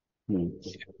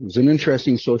 It was an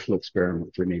interesting social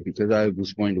experiment for me, because I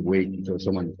was going to wait until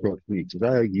someone approached me, because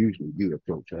I usually do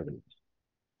approach others.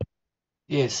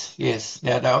 Yes, yes.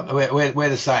 Yeah, no, we're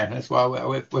the same. That's why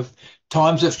we've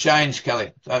times have changed,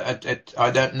 Kelly.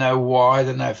 I don't know why. I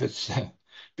don't know if it's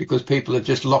because people are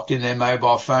just locked in their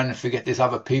mobile phone and forget there's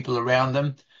other people around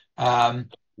them. Um,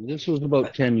 This was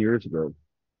about 10 years ago.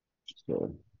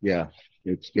 So yeah,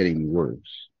 it's getting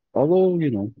worse. Although,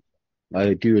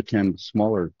 I do attend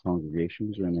smaller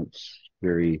congregations and it's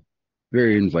very,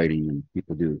 very inviting and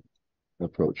people do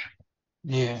approach.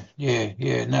 yeah, yeah,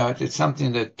 yeah. No, it's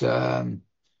something that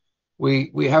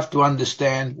we have to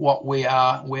understand what we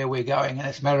are, where we're going, and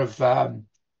it's a matter of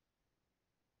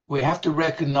we have to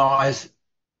recognize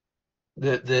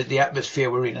the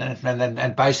atmosphere we're in,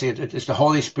 and basically it's the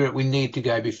Holy Spirit we need to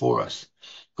go before us,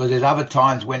 because there's other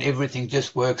times when everything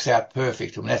just works out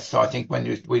perfect, and that's I think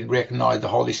when we recognize the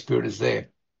Holy Spirit is there.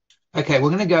 Okay, we're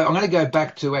going to go. I'm going to go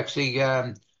back to actually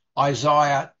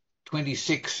Isaiah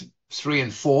 26, 3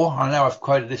 and 4. I know I've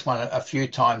quoted this one a few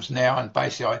times now, and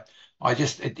basically I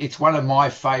just it's one of my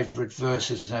favorite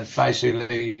verses, and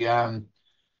basically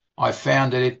I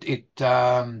found that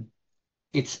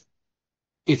it's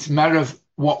it's a matter of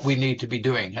what we need to be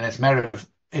doing, and it's a matter of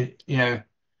it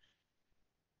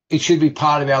should be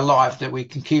part of our life that we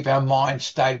can keep our mind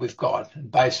stayed with God,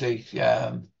 and basically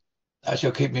I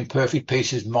shall keep him in perfect peace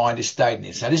his mind is stayed in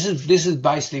this. Now this is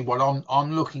basically what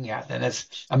I'm looking at, and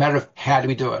it's a matter of how do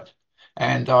we do it.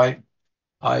 And I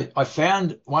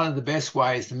found one of the best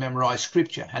ways to memorize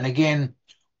scripture, and again,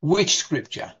 which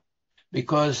scripture?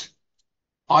 Because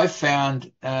I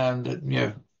found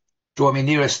that draw me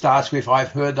nearer starts with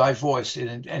I've heard thy voice,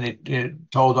 and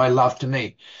it told thy love to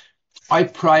me. I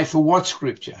pray for what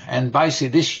scripture? And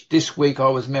basically this week I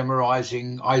was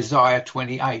memorizing Isaiah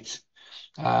 28,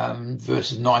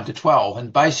 verses 9 to 12.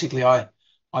 And basically I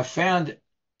found,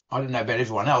 I don't know about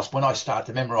everyone else, when I start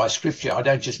to memorize scripture, I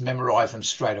don't just memorize them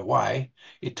straight away.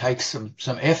 It takes some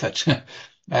effort.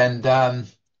 and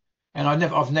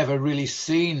I've never really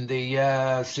seen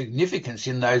the significance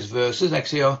in those verses.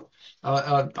 Actually,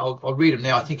 I'll read them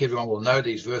now. I think everyone will know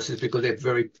these verses because they're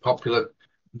very popular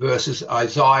verses.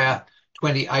 Isaiah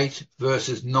 28,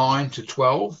 verses 9 to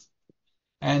 12.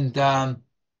 And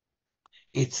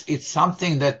it's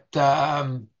something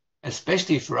that,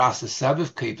 especially for us as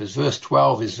Sabbath keepers, verse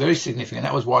 12 is very significant.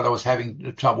 That was what I was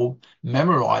having trouble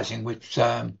memorizing, which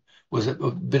was a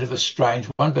bit of a strange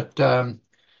one. But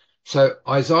so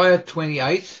Isaiah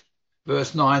 28,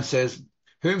 verse 9 says,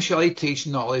 whom shall he teach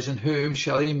knowledge, and whom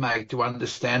shall he make to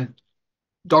understand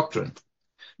doctrine?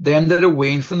 Them that are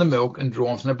weaned from the milk and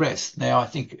drawn from the breast. Now, I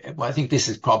think this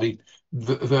is probably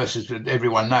verses that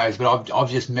everyone knows, but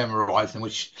I've just memorized them,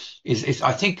 which is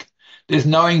I think there's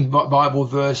knowing Bible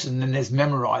verse and then there's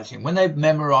memorizing. When they've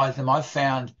memorized them, I've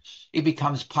found it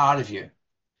becomes part of you.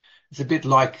 It's a bit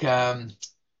like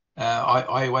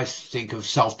I always think of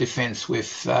self-defense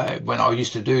with when I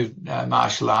used to do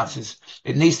martial arts.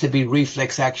 It needs to be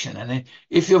reflex action, and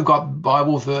if you've got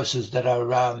Bible verses that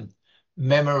are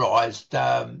memorized,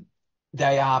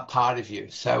 they are part of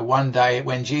you. So one day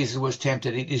when Jesus was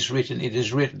tempted, it is written, it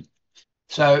is written.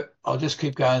 So I'll just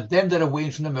keep going. Them that are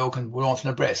weaned from the milk and drawn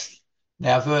from the breast.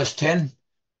 Now, verse 10,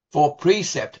 for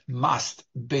precept must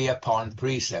be upon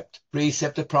precept,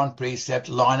 precept upon precept,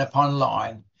 line upon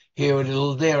line, here a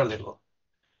little, there a little.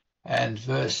 And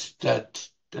verse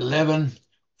 11,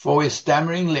 for with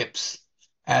stammering lips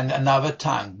and another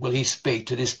tongue will he speak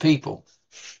to this people.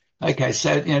 Okay,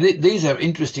 so these are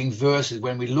interesting verses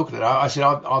when we look at it. I said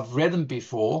I've read them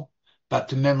before, but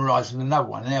to memorize them another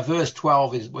one. Now, verse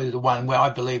 12 is the one where I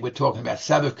believe we're talking about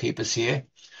Sabbath keepers here.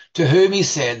 To whom he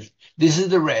said, this is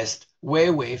the rest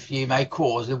wherewith ye may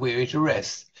cause the weary to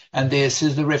rest, and this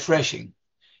is the refreshing.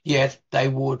 Yet they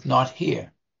would not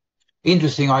hear.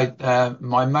 Interesting,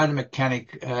 my motor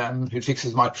mechanic who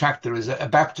fixes my tractor is a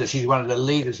Baptist. He's one of the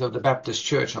leaders of the Baptist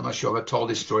church. I'm not sure if I've told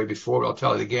this story before, but I'll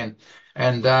tell it again.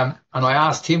 And I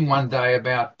asked him one day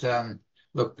about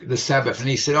look, the Sabbath, and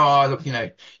he said, "Oh, look,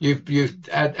 you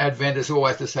Adventists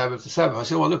always the Sabbath, the Sabbath." I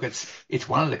said, "Well, look, it's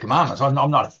one of the commandments. I'm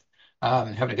not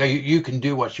having to go. You can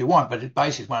do what you want, but it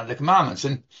basically is one of the commandments."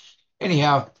 And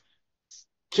anyhow,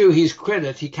 to his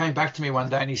credit, he came back to me one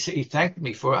day and he thanked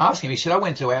me for asking. He said, I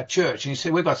went to our church, and he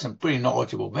said, we've got some pretty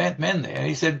knowledgeable men there. And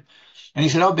he said,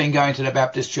 I've been going to the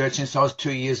Baptist church since I was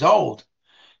 2 years old.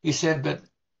 He said, but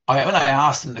when I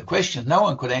asked him the question, no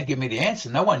one could give me the answer.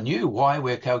 No one knew why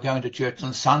we're going to church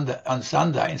on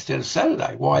Sunday instead of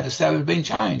Saturday, why the Sabbath had been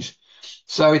changed.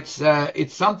 So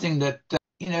it's something that,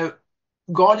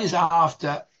 God is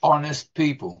after honest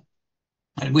people.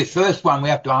 And the first one we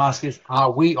have to ask is,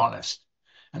 are we honest?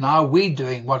 And are we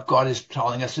doing what God is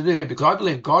telling us to do? Because I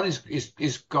believe God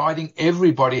is guiding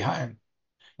everybody home.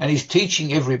 and he's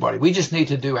teaching everybody. We just need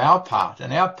to do our part,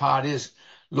 and our part is,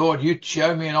 Lord, you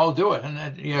show me and I'll do it,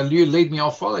 and you lead me,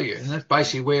 I'll follow you, and that's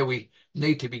basically where we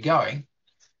need to be going.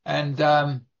 And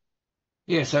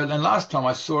yeah, so then last time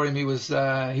I saw him, he was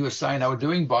saying they were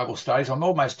doing Bible studies. I'm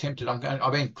almost tempted.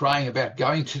 I've been praying about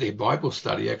going to their Bible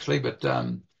study actually, but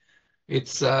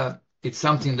it's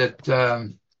something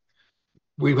that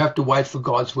we have to wait for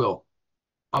God's will.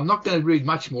 I'm not going to read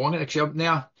much more. I'm going to actually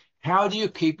now. How do you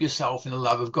keep yourself in the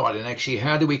love of God? And actually,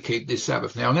 how do we keep this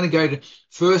Sabbath? Now, I'm going to go to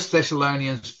 1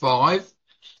 Thessalonians 5,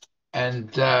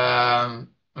 and I'm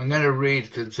going to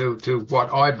read to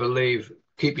what I believe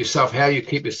how you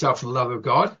keep yourself in the love of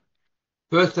God.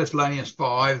 1 Thessalonians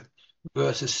 5,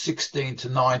 verses 16 to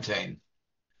 19.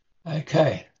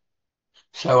 Okay.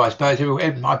 So I suppose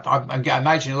I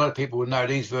imagine a lot of people would know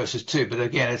these verses too, but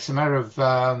again, it's a matter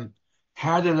of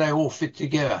how do they all fit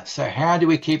together? So how do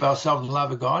we keep ourselves in the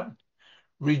love of God?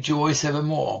 Rejoice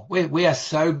evermore. We are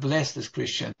so blessed as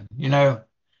Christians.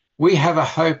 We have a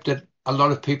hope that a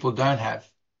lot of people don't have.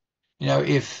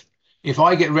 If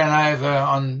I get run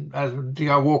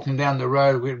over walking down the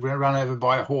road, we run over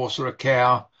by a horse or a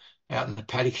cow out in the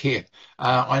paddock here,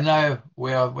 I know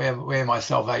where my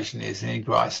salvation is in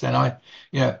Christ. And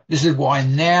this is why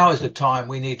now is the time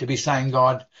we need to be saying,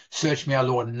 God, search me, O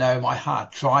Lord, and know my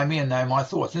heart. Try me and know my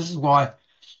thoughts. This is why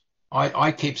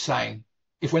I keep saying,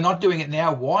 if we're not doing it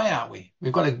now, why aren't we?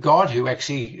 We've got a God who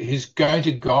actually is going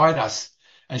to guide us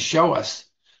and show us.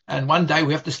 And one day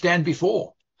we have to stand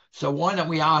before. So why don't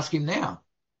we ask him now?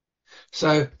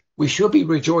 So we should be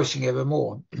rejoicing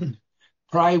evermore.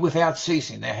 Pray without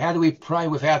ceasing. Now, how do we pray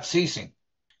without ceasing?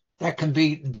 That can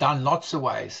be done lots of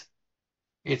ways.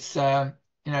 It's, our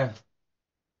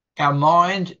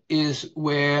mind is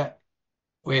where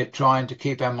we're trying to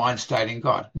keep our mind stayed in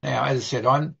God. Now, as I said,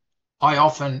 I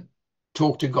often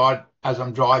talk to God as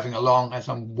I'm driving along, as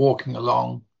I'm walking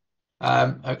along.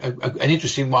 An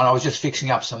interesting one, I was just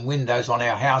fixing up some windows on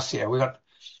our house here.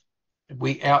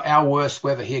 Our worst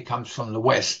weather here comes from the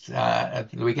west.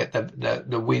 We get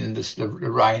the wind, the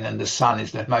rain, and the sun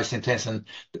is the most intense. And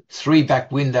 3 back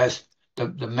windows,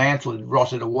 the mantle had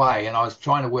rotted away, and I was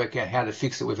trying to work out how to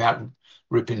fix it without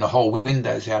ripping the whole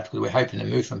windows out, because we're hoping to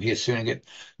move from here soon and get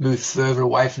moved further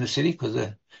away from the city, because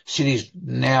the city's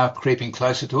now creeping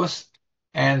closer to us.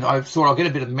 And I thought I'll get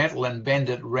a bit of metal and bend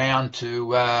it round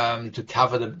to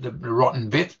cover the rotten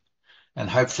bit, and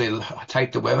hopefully it'll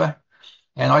take the weather.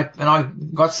 And I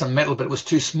got some metal, but it was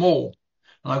too small.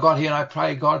 And I got here and I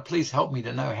prayed, God, please help me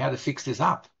to know how to fix this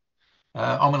up.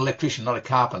 I'm an electrician, not a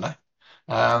carpenter.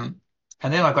 And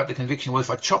then I got the conviction, well, if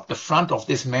I chop the front off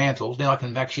this mantle, then I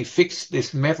can actually fix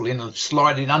this metal in and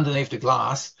slide it underneath the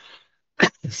glass.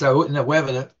 So in the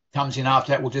weather that comes in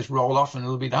after that will just roll off and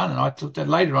it'll be done. And I took that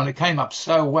later on. It came up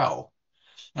so well.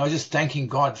 And I was just thanking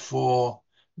God for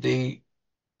the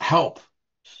help.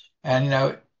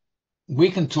 And, we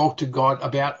can talk to God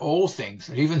about all things,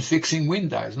 even fixing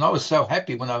windows. And I was so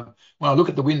happy when I look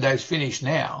at the windows finished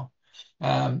now,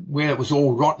 where it was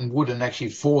all rotten wood and actually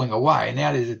falling away.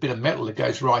 Now there's a bit of metal that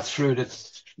goes right through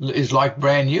that is like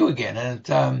brand new again.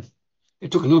 And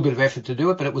it took a little bit of effort to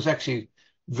do it, but it was actually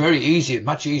very easy,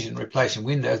 much easier than replacing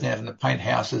windows than having to paint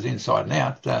houses inside and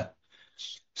out.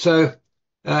 So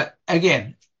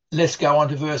again, let's go on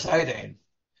to verse 18.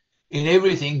 In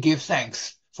everything, give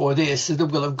thanks, for this is the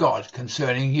will of God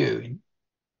concerning you.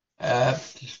 For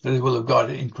the will of God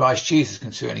in Christ Jesus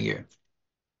concerning you.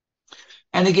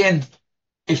 And again,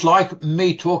 it's like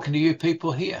me talking to you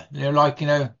people here. They're like,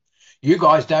 you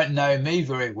guys don't know me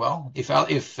very well. If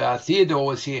Theodore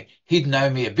was here, he'd know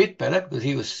me a bit better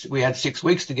because we had 6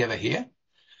 weeks together here.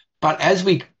 But as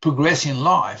we progress in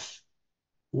life,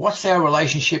 what's our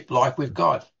relationship like with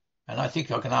God? And I think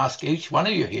I can ask each one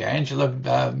of you here,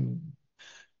 Angela,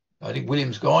 I think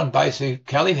William's gone. Basically,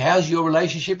 Kelly, how's your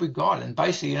relationship with God? And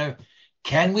basically,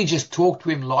 can we just talk to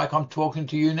him like I'm talking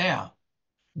to you now?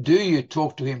 Do you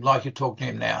talk to him like you talk to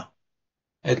him now?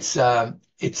 It's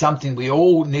something we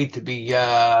all need to be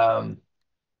actually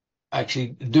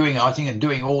doing, I think, and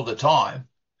doing all the time.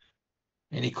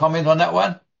 Any comment on that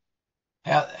one?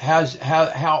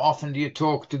 How often do you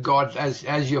talk to God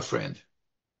as your friend?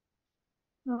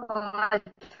 Oh, I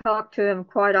talk to him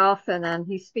quite often, and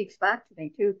he speaks back to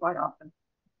me too quite often.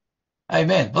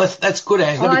 Amen. Well, that's good,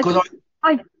 Angela, Well,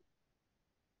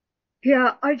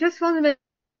 because I just want to make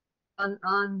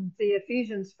on the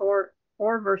Ephesians 4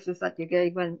 verses that you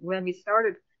gave when we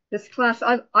started this class.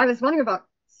 I was wondering about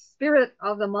spirit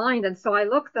of the mind, and so I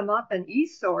looked them up in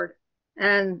eSword,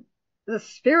 and the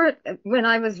spirit, when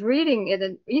I was reading it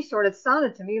in eSword, it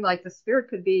sounded to me like the spirit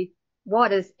could be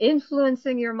what is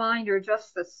influencing your mind or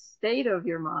just the state of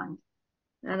your mind.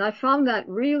 And I found that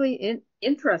really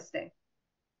interesting.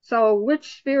 So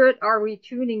which spirit are we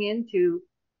tuning into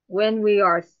when we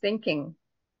are thinking?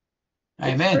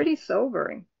 It's Amen. pretty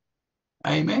sobering.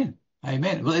 Amen.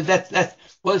 Amen. Well,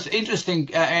 well, it's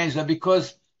interesting, Angela,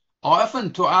 because I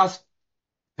often to ask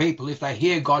people if they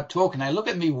hear God talking, they look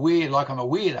at me weird, like I'm a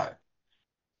weirdo.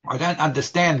 I don't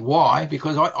understand why,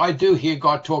 because I do hear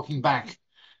God talking back.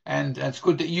 And it's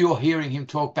good that you're hearing him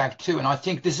talk back too. And I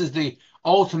think this is the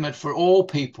ultimate for all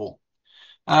people.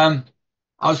 I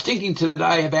was thinking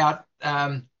today about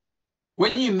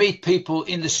when you meet people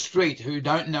in the street who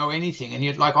don't know anything, and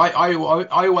you're like, I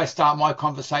always start my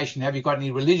conversation, have you got any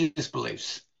religious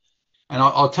beliefs? And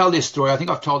I'll tell this story. I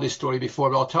think I've told this story before,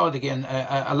 but I'll tell it again.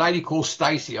 A lady called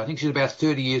Stacy, I think she's about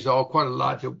 30 years old, quite a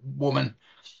larger woman.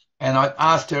 And I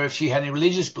asked her if she had any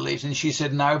religious beliefs, and she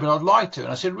said no, but I'd like to.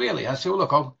 And I said, really? And I said, well,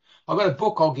 look, I've got a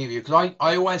book I'll give you, because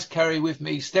I always carry with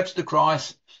me Steps to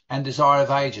Christ and Desire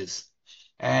of Ages.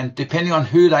 And depending on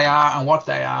who they are and what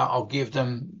they are, I'll give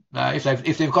them, if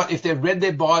they've read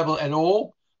their Bible at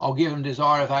all, I'll give them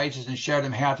Desire of Ages and show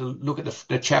them how to look at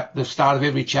the start of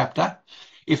every chapter.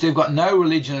 If they've got no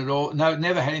religion at all,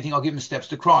 never had anything, I'll give them Steps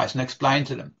to Christ and explain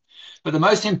to them. But the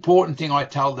most important thing I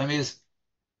tell them is,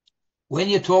 when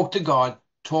you talk to God,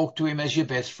 talk to him as your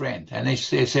best friend. And they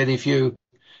said, if you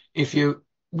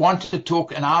want to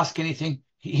talk and ask anything,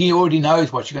 he already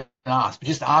knows what you're going to ask, but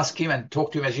just ask him and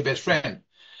talk to him as your best friend.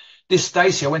 This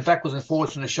Stacey, I went backwards and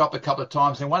forwards from the shop a couple of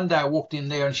times, and one day I walked in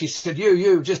there and she said,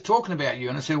 you, just talking about you.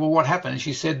 And I said, well, what happened? And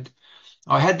she said,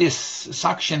 I had this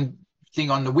suction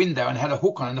thing on the window and had a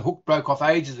hook on it, and the hook broke off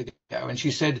ages ago. And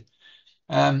she said,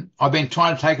 I've been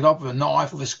trying to take it off with a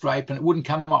knife, with a scrape, and it wouldn't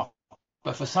come off.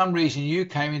 But for some reason, you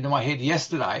came into my head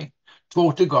yesterday,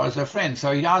 talked to God as a friend.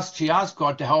 So she asked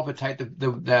God to help her take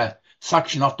the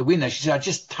suction off the window. She said, I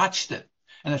just touched it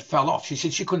and it fell off. She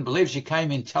said she couldn't believe it. She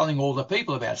came in telling all the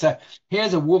people about it. So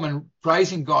here's a woman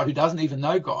praising God who doesn't even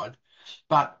know God,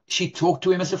 but she talked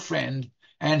to him as a friend,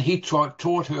 and he taught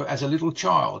her as a little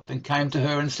child, and came to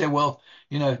her and said, well,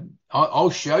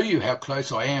 I'll show you how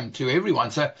close I am to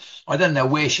everyone. So I don't know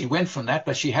where she went from that,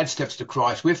 but she had Steps to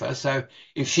Christ with her. So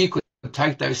if she could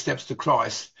take those steps to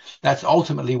Christ, that's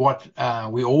ultimately what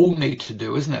we all need to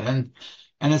do, isn't it?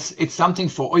 And it's something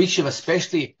for each of us,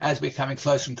 especially as we're coming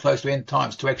closer and closer to end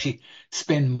times, to actually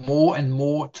spend more and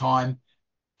more time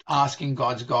asking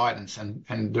God's guidance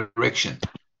and direction.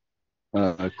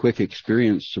 A quick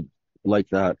experience like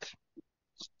that.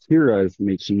 Here I've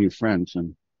made some new friends,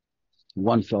 and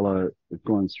one fella is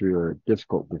going through a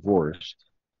difficult divorce.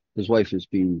 His wife is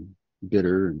being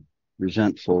bitter and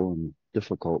resentful and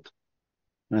difficult.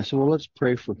 And I said, well, let's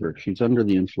pray for her. She's under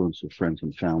the influence of friends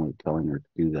and family telling her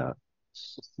to do that.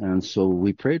 And so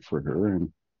we prayed for her.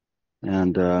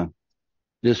 And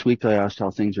this week I asked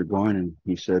how things are going, and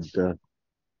he said,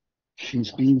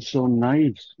 she's being so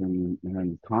nice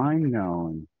and kind now.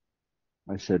 And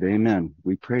I said, amen.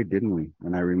 We prayed, didn't we?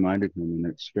 And I reminded him, and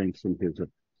it strengthened his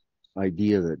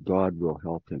idea that God will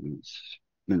help him. It's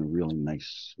been a really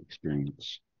nice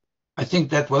experience. I think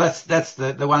that's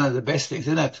the one of the best things,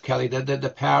 isn't it, Kelly?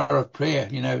 The power of prayer.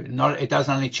 It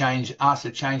doesn't only change us;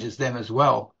 it changes them as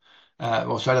well.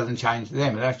 Also, it doesn't change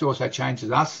them; it actually also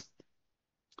changes us.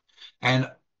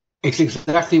 And it's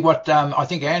exactly what I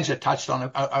think Angela touched on,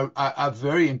 a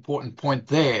very important point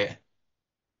there.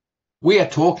 We are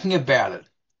talking about it.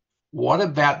 What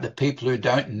about the people who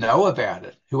don't know about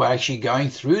it, who are actually going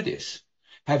through this?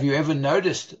 Have you ever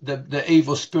noticed the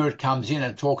evil spirit comes in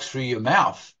and talks through your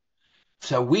mouth?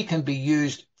 So we can be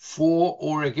used for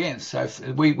or against. So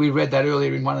we read that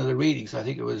earlier in one of the readings. I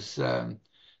think it was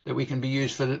that we can be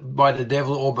used by the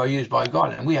devil or used by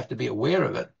God, and we have to be aware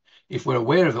of it. If we're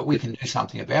aware of it, we can do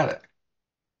something about it.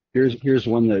 Here's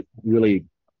one that really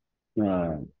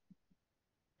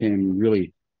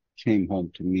came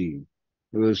home to me.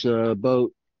 It was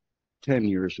about 10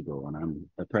 years ago, and I'm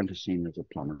apprenticing as a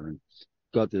plumber, and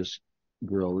got this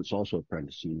girl that's also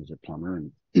apprenticing as a plumber,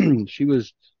 and she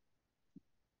was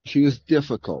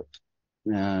difficult,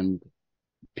 and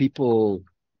people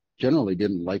generally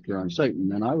didn't like her on site.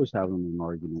 And then I was having an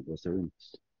argument with her,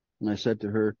 and I said to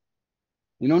her,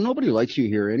 nobody likes you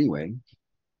here anyway.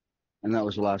 And that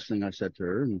was the last thing I said to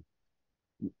her, and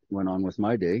went on with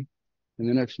my day. And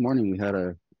the next morning we had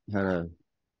a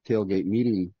tailgate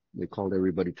meeting. They called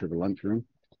everybody to the lunchroom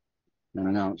and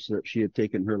announced that she had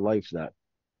taken her life that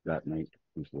night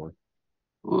before.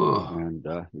 Ooh. And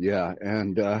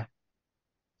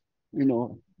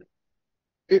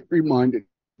it reminded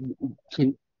me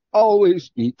to always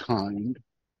be kind.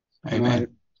 Amen.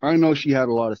 I know she had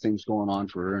a lot of things going on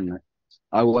for her, and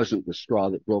I wasn't the straw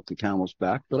that broke the camel's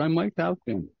back, but I might have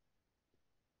been.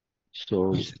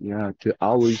 So yeah, to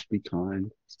always be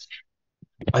kind.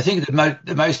 I think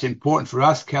the most important for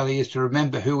us, Kelly, is to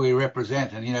remember who we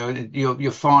represent. And,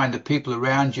 you'll find the people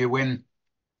around you, when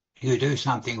you do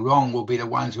something wrong, will be the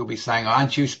ones who'll be saying,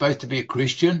 aren't you supposed to be a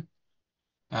Christian?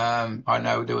 I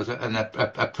know there was an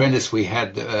apprentice we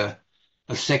had, a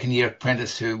second year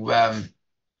apprentice who,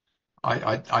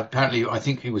 apparently, I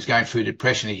think he was going through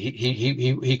depression.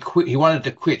 He quit. He wanted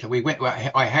to quit.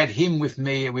 I had him with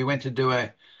me, and we went to do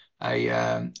a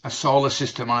solar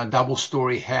system on a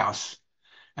double-story house.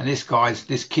 And this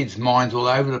kid's mind's all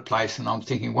over the place. And I'm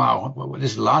thinking, wow,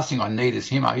 this is the last thing I need is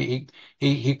him.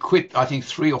 He quit, I think,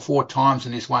 3 or 4 times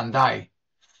in this one day.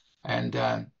 And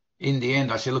in the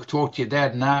end, I said, look, talk to your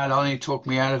dad. No, it only talked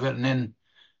me out of it. And then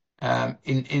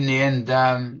in the end,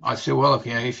 I said, well, look,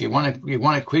 if you want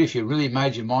to quit, if you really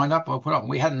made your mind up, I'll put up. And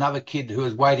we had another kid who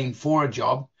was waiting for a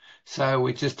job. So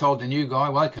we just told the new guy,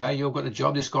 well, okay, you've got a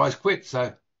job. This guy's quit.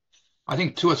 So I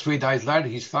think 2 or 3 days later,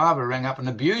 his father rang up and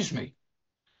abused me.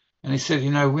 And he said,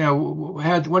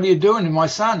 what are you doing to my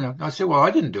son? I said, well,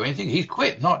 I didn't do anything. He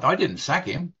quit. I didn't sack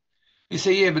him. He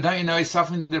said, yeah, but don't you know he's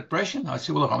suffering depression? I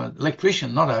said, well, look, I'm an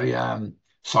electrician, not a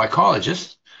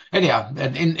psychologist. Anyhow,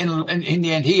 and in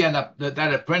the end, he ended up,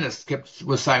 that apprentice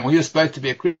was saying, well, you're supposed to be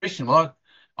a Christian. Well,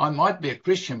 I might be a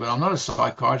Christian, but I'm not a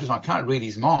psychiatrist. I can't read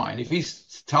his mind. If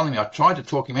he's telling me, I tried to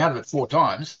talk him out of it 4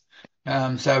 times.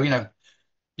 So,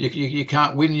 you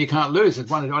can't win, you can't lose. It's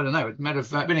one, I don't know. It's a matter of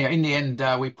fact. But anyway, in the end,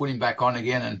 we put him back on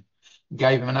again and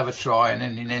gave him another try. And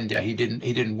then in the end, he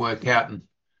didn't work out.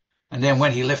 And then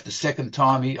when he left the second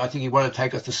time, I think he wanted to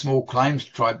take us to small claims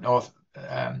tribe of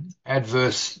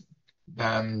adverse,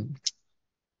 what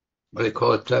do they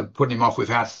call it? Putting him off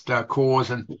without cause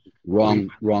and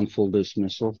wrongful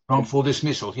dismissal. Wrongful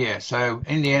dismissal, yeah. So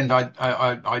in the end,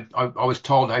 I was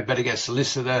told I'd better get a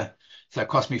solicitor. So it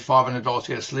cost me $500 to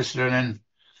get a solicitor. And then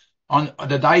on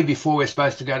the day before we're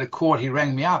supposed to go to court, he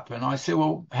rang me up, and I said,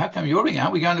 well, how come you're ringing?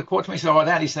 Aren't we going to court? To me? He said, oh,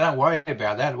 Dad. He said, don't worry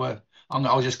about that. Well,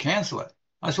 I'll just cancel it.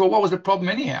 I said, well, what was the problem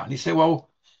anyhow? And he said, well,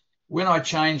 when I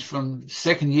changed from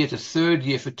second year to third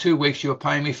year for 2 weeks, you were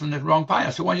paying me from the wrong pay. I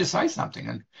said, why don't you say something?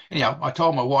 And anyhow, I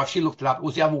told my wife, she looked it up. It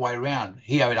was the other way around.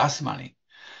 He owed us money.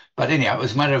 But anyhow, it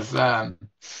was a matter of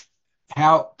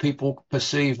how people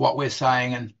perceive what we're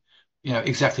saying and,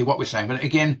 exactly what we're saying. But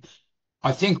again,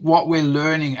 I think what we're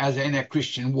learning as in our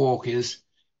Christian walk is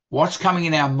what's coming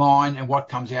in our mind and what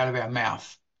comes out of our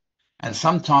mouth. And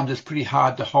sometimes it's pretty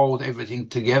hard to hold everything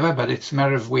together, but it's a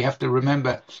matter of we have to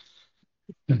remember,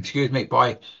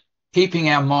 by keeping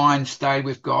our mind stayed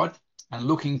with God and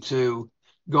looking to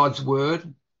God's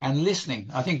word and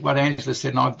listening. I think what Angela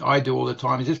said, and I do all the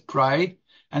time, is just pray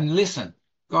and listen.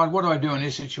 God, what do I do in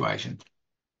this situation?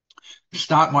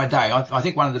 Start my day. I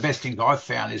think one of the best things I've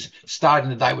found is starting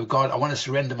the day with God. I want to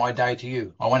surrender my day to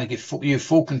you. I want to give you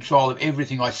full control of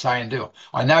everything I say and do.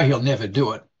 I know he'll never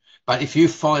do it, but if you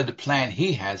follow the plan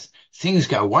he has, things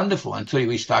go wonderful until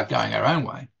we start going our own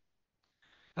way.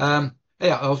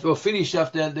 We'll finish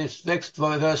after this next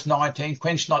verse 19,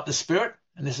 quench not the spirit.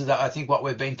 And this is, I think, what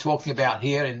we've been talking about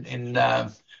here in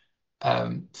 1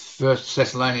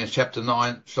 Thessalonians chapter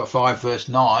 5, verse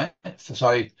 9,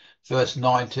 verse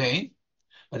 19.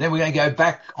 But then we're going to go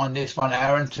back on this one,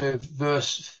 Aaron, to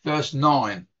verse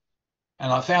 9.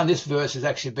 And I found this verse has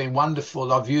actually been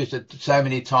wonderful. I've used it so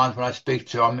many times when I speak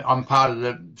to. I'm part of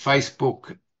the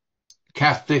Facebook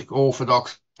Catholic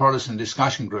Orthodox Protestant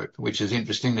discussion group, which is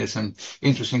interesting. There's some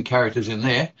interesting characters in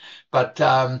there. But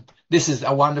this is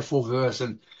a wonderful verse.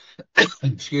 And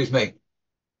excuse me.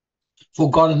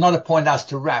 For God did not appoint us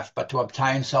to wrath, but to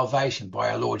obtain salvation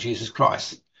by our Lord Jesus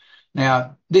Christ.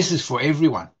 Now, this is for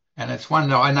everyone. And it's one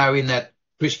that I know in that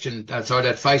that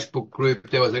Facebook group,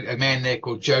 there was a man there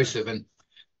called Joseph. And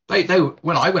they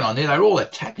when I went on there, they were all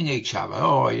attacking each other.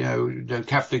 Oh, the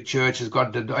Catholic Church has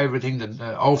got everything,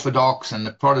 the Orthodox and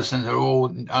the Protestants are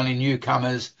all only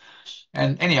newcomers.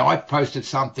 And anyhow, I posted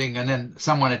something and then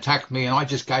someone attacked me and I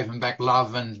just gave them back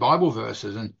love and Bible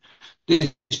verses. And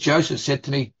this Joseph said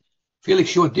to me,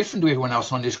 Felix, you're different to everyone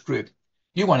else on this group.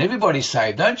 You want everybody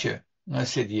saved, don't you? And I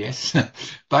said, yes.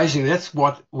 Basically, that's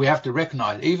what we have to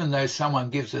recognize. Even though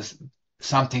someone gives us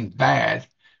something bad,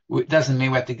 it doesn't mean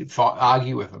we have to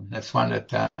argue with them. That's one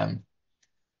that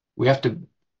we have to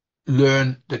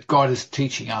learn that God is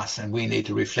teaching us and we need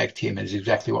to reflect him. Is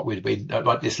exactly what we've been,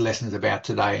 like this lesson's about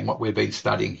today and what we've been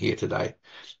studying here today.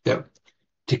 So,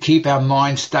 to keep our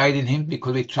mind stayed in him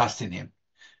because we trust in him.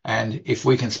 And if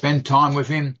we can spend time with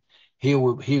him,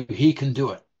 he can do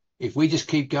it. If we just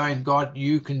keep going, God,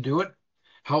 you can do it.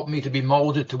 Help me to be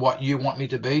molded to what you want me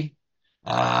to be.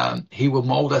 He will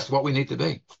mold us to what we need to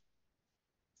be.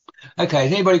 Okay,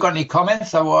 has anybody got any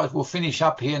comments? Otherwise, we'll finish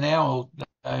up here now,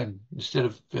 instead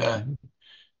of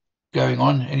going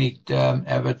on. Any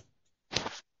Abbott?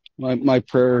 My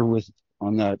prayer with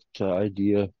on that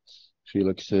idea,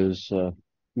 Felix, is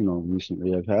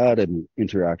recently I've had an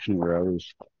interaction where I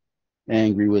was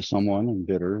angry with someone and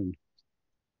bitter, and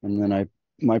then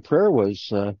my prayer was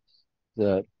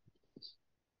that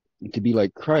to be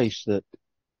like Christ, that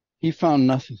he found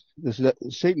nothing, that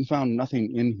Satan found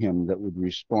nothing in him that would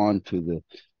respond to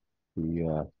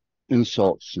the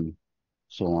insults and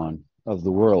so on of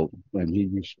the world, and he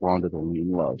responded only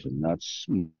in love, and that's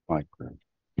my prayer.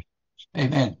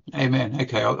 Amen. Amen.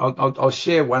 Okay, I'll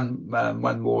share one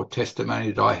more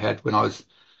testimony that I had when I was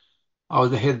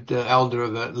the head elder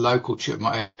of a local church,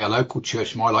 my local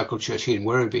church here in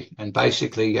Werribee, and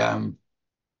basically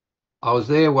I was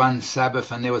there one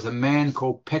Sabbath, and there was a man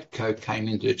called Petco came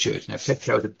into the church. Now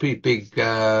Petco was a pretty big,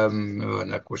 I'm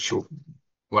not quite sure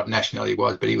what nationality he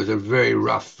was, but he was a very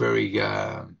rough, very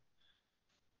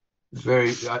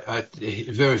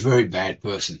bad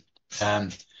person.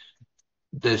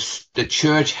 The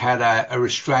church had a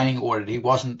restraining order. He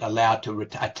wasn't allowed to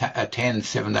attend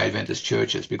Seventh-day Adventist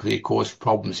churches because he caused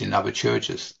problems in other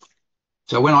churches.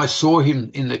 So when I saw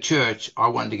him in the church, I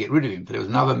wanted to get rid of him. But there was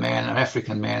another man, an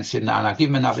African man, said, no, give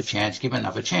him another chance, give him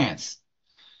another chance.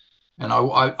 And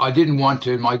I didn't want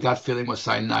to. My gut feeling was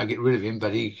saying, no, get rid of him.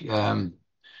 But he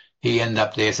ended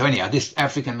up there. So anyhow, this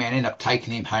African man ended up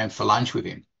taking him home for lunch with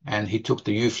him. And he took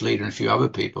the youth leader and a few other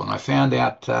people. And I found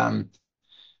out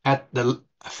at the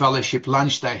fellowship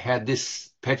lunch they had,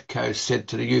 this Petco said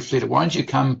to the youth leader, why don't you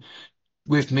come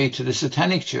with me to the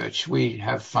Satanic church? We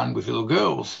have fun with little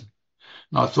girls.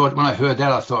 And I thought, when I heard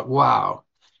that, I thought, wow.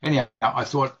 Anyhow, I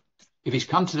thought, if he's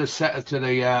come to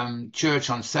the church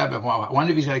on Sabbath, well, I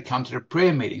wonder if he's going to come to the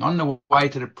prayer meeting. On the way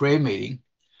to the prayer meeting,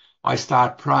 I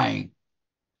start praying.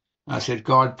 I said,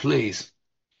 God, please,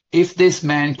 if this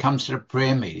man comes to the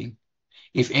prayer meeting,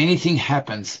 if anything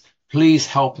happens, please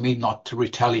help me not to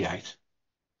retaliate.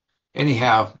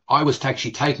 Anyhow, I was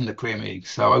actually taking the prayer meeting.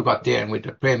 So I got there, and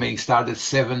the prayer meeting started at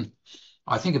 7.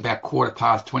 I think about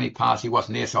 20 past, he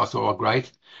wasn't there, so I thought, oh,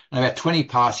 great. And about 20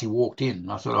 past, he walked in,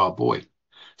 and I thought, oh, boy.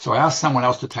 So I asked someone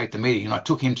else to take the meeting, and I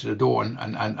took him to the door and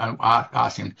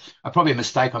asked him. Probably a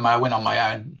mistake I made. I went on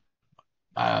my own.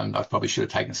 I probably should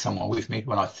have taken someone with me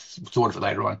when I thought of it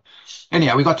later on.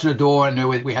 Anyhow, we got to the door,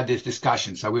 and we had this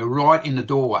discussion. So we were right in the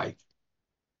doorway.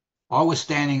 I was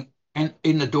standing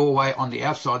in the doorway on the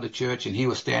outside of the church, and he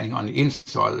was standing on the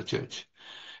inside of the church.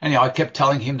 Anyhow, I kept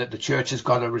telling him that the church has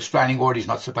got a restraining order. He's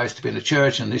not supposed to be in the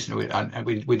church, and this, and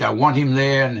we don't want him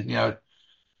there. And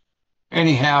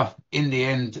anyhow, in the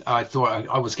end, I thought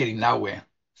I was getting nowhere.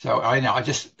 So I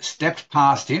just stepped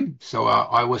past him. So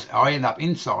I ended up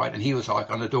inside, and he was like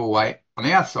on the doorway on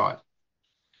the outside.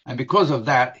 And because of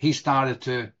that, he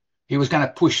was going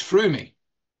to push through me.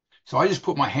 So I just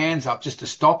put my hands up just to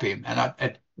stop him, and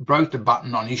it broke the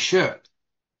button on his shirt.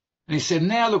 And he said,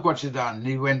 now look what you've done. And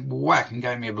he went whack and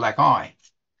gave me a black eye.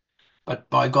 But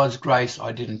by God's grace,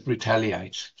 I didn't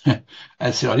retaliate. As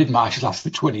I said, I did martial arts for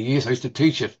 20 years. I used to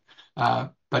teach it.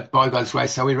 But by God's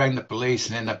grace, so we rang the police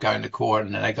and ended up going to court,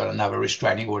 and then they got another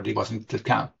restraining order. He wasn't to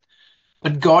come.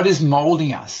 But God is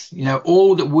molding us.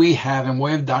 All that we have and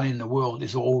we've done in the world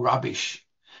is all rubbish.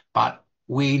 But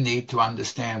we need to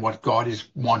understand what God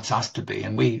wants us to be.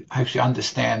 And we actually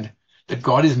understand that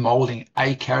God is molding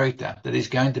a character that is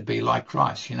going to be like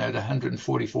Christ. The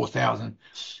 144,000,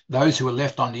 those who are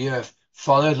left on the earth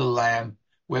follow the Lamb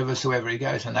whereversoever he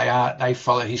goes, and they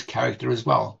follow his character as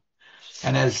well.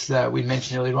 And as we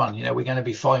mentioned earlier on, we're going to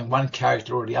be following one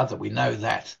character or the other. We know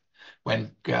that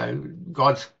when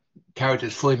God's character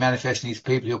is fully manifest in his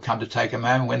people, he'll come to take them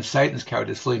home. When Satan's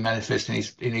character is fully manifest in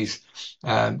his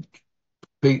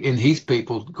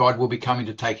people, God will be coming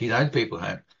to take his own people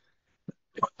home.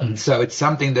 And so it's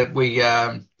something that we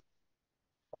have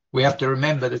to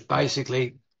remember, that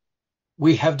basically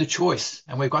we have the choice,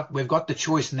 and we've got the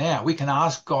choice now. We can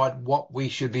ask God what we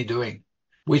should be doing,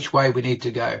 which way we need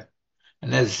to go.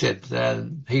 And as I said,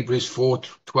 Hebrews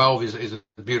 4:12 is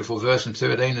a beautiful verse, and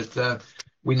 13 is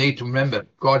we need to remember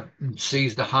God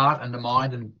sees the heart and the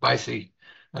mind, and basically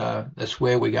that's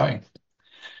where we're going.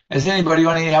 Has anybody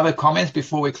got any other comments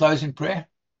before we close in prayer?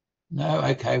 No?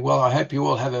 Okay. Well, I hope you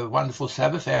all have a wonderful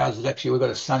Sabbath. Ours is actually, we've got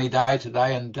a sunny day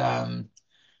today, and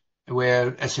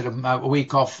we're a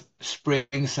week off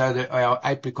spring, so that our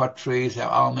apricot trees,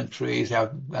 our almond trees,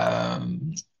 our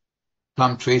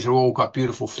plum trees are all got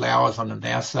beautiful flowers on them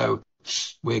now. So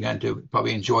we're going to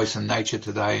probably enjoy some nature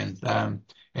today and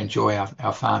enjoy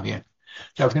our farm here.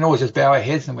 So we can always just bow our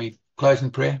heads and we close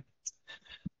in prayer.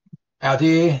 Our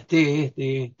dear, dear,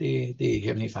 dear, dear, dear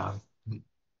Heavenly Father,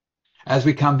 as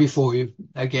we come before you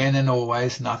again and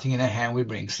always, nothing in our hand we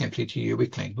bring, simply to you we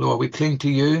cling. Lord, we cling to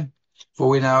you, for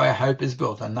we know our hope is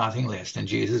built on nothing less than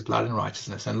Jesus' blood and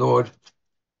righteousness. And Lord,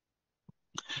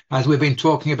 as we've been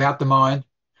talking about the mind,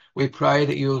 we pray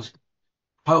that you'll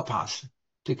help us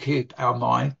to keep our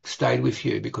mind stayed with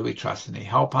you because we trust in you.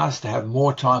 Help us to have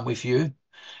more time with you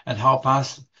and help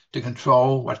us to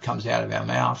control what comes out of our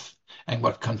mouth and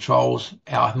what controls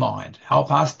our mind.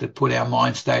 Help us to put our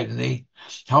mind stayed in thee.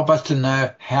 Help us to know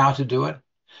how to do it.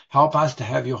 Help us to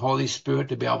have your Holy Spirit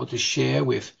to be able to share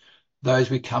with those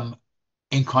we come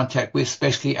in contact with,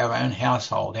 especially our own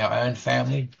household, our own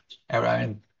family, our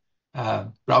own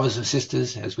brothers and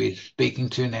sisters, as we're speaking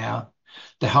to now,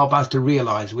 to help us to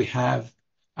realize we have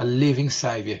a living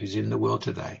Savior who's in the world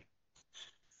today.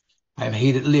 I am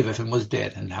he that liveth and was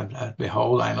dead, and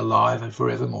behold, I am alive and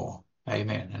forevermore.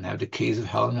 Amen. And have the keys of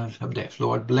hell and of death.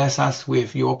 Lord, bless us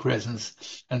with your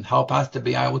presence and help us to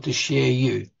be able to share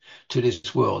you to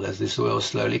this world as this world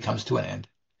slowly comes to an end.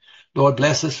 Lord,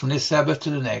 bless us from this Sabbath to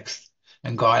the next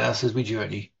and guide us as we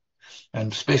journey,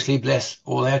 and especially bless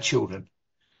all our children.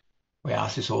 We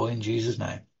ask this all in Jesus'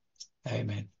 name.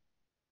 Amen.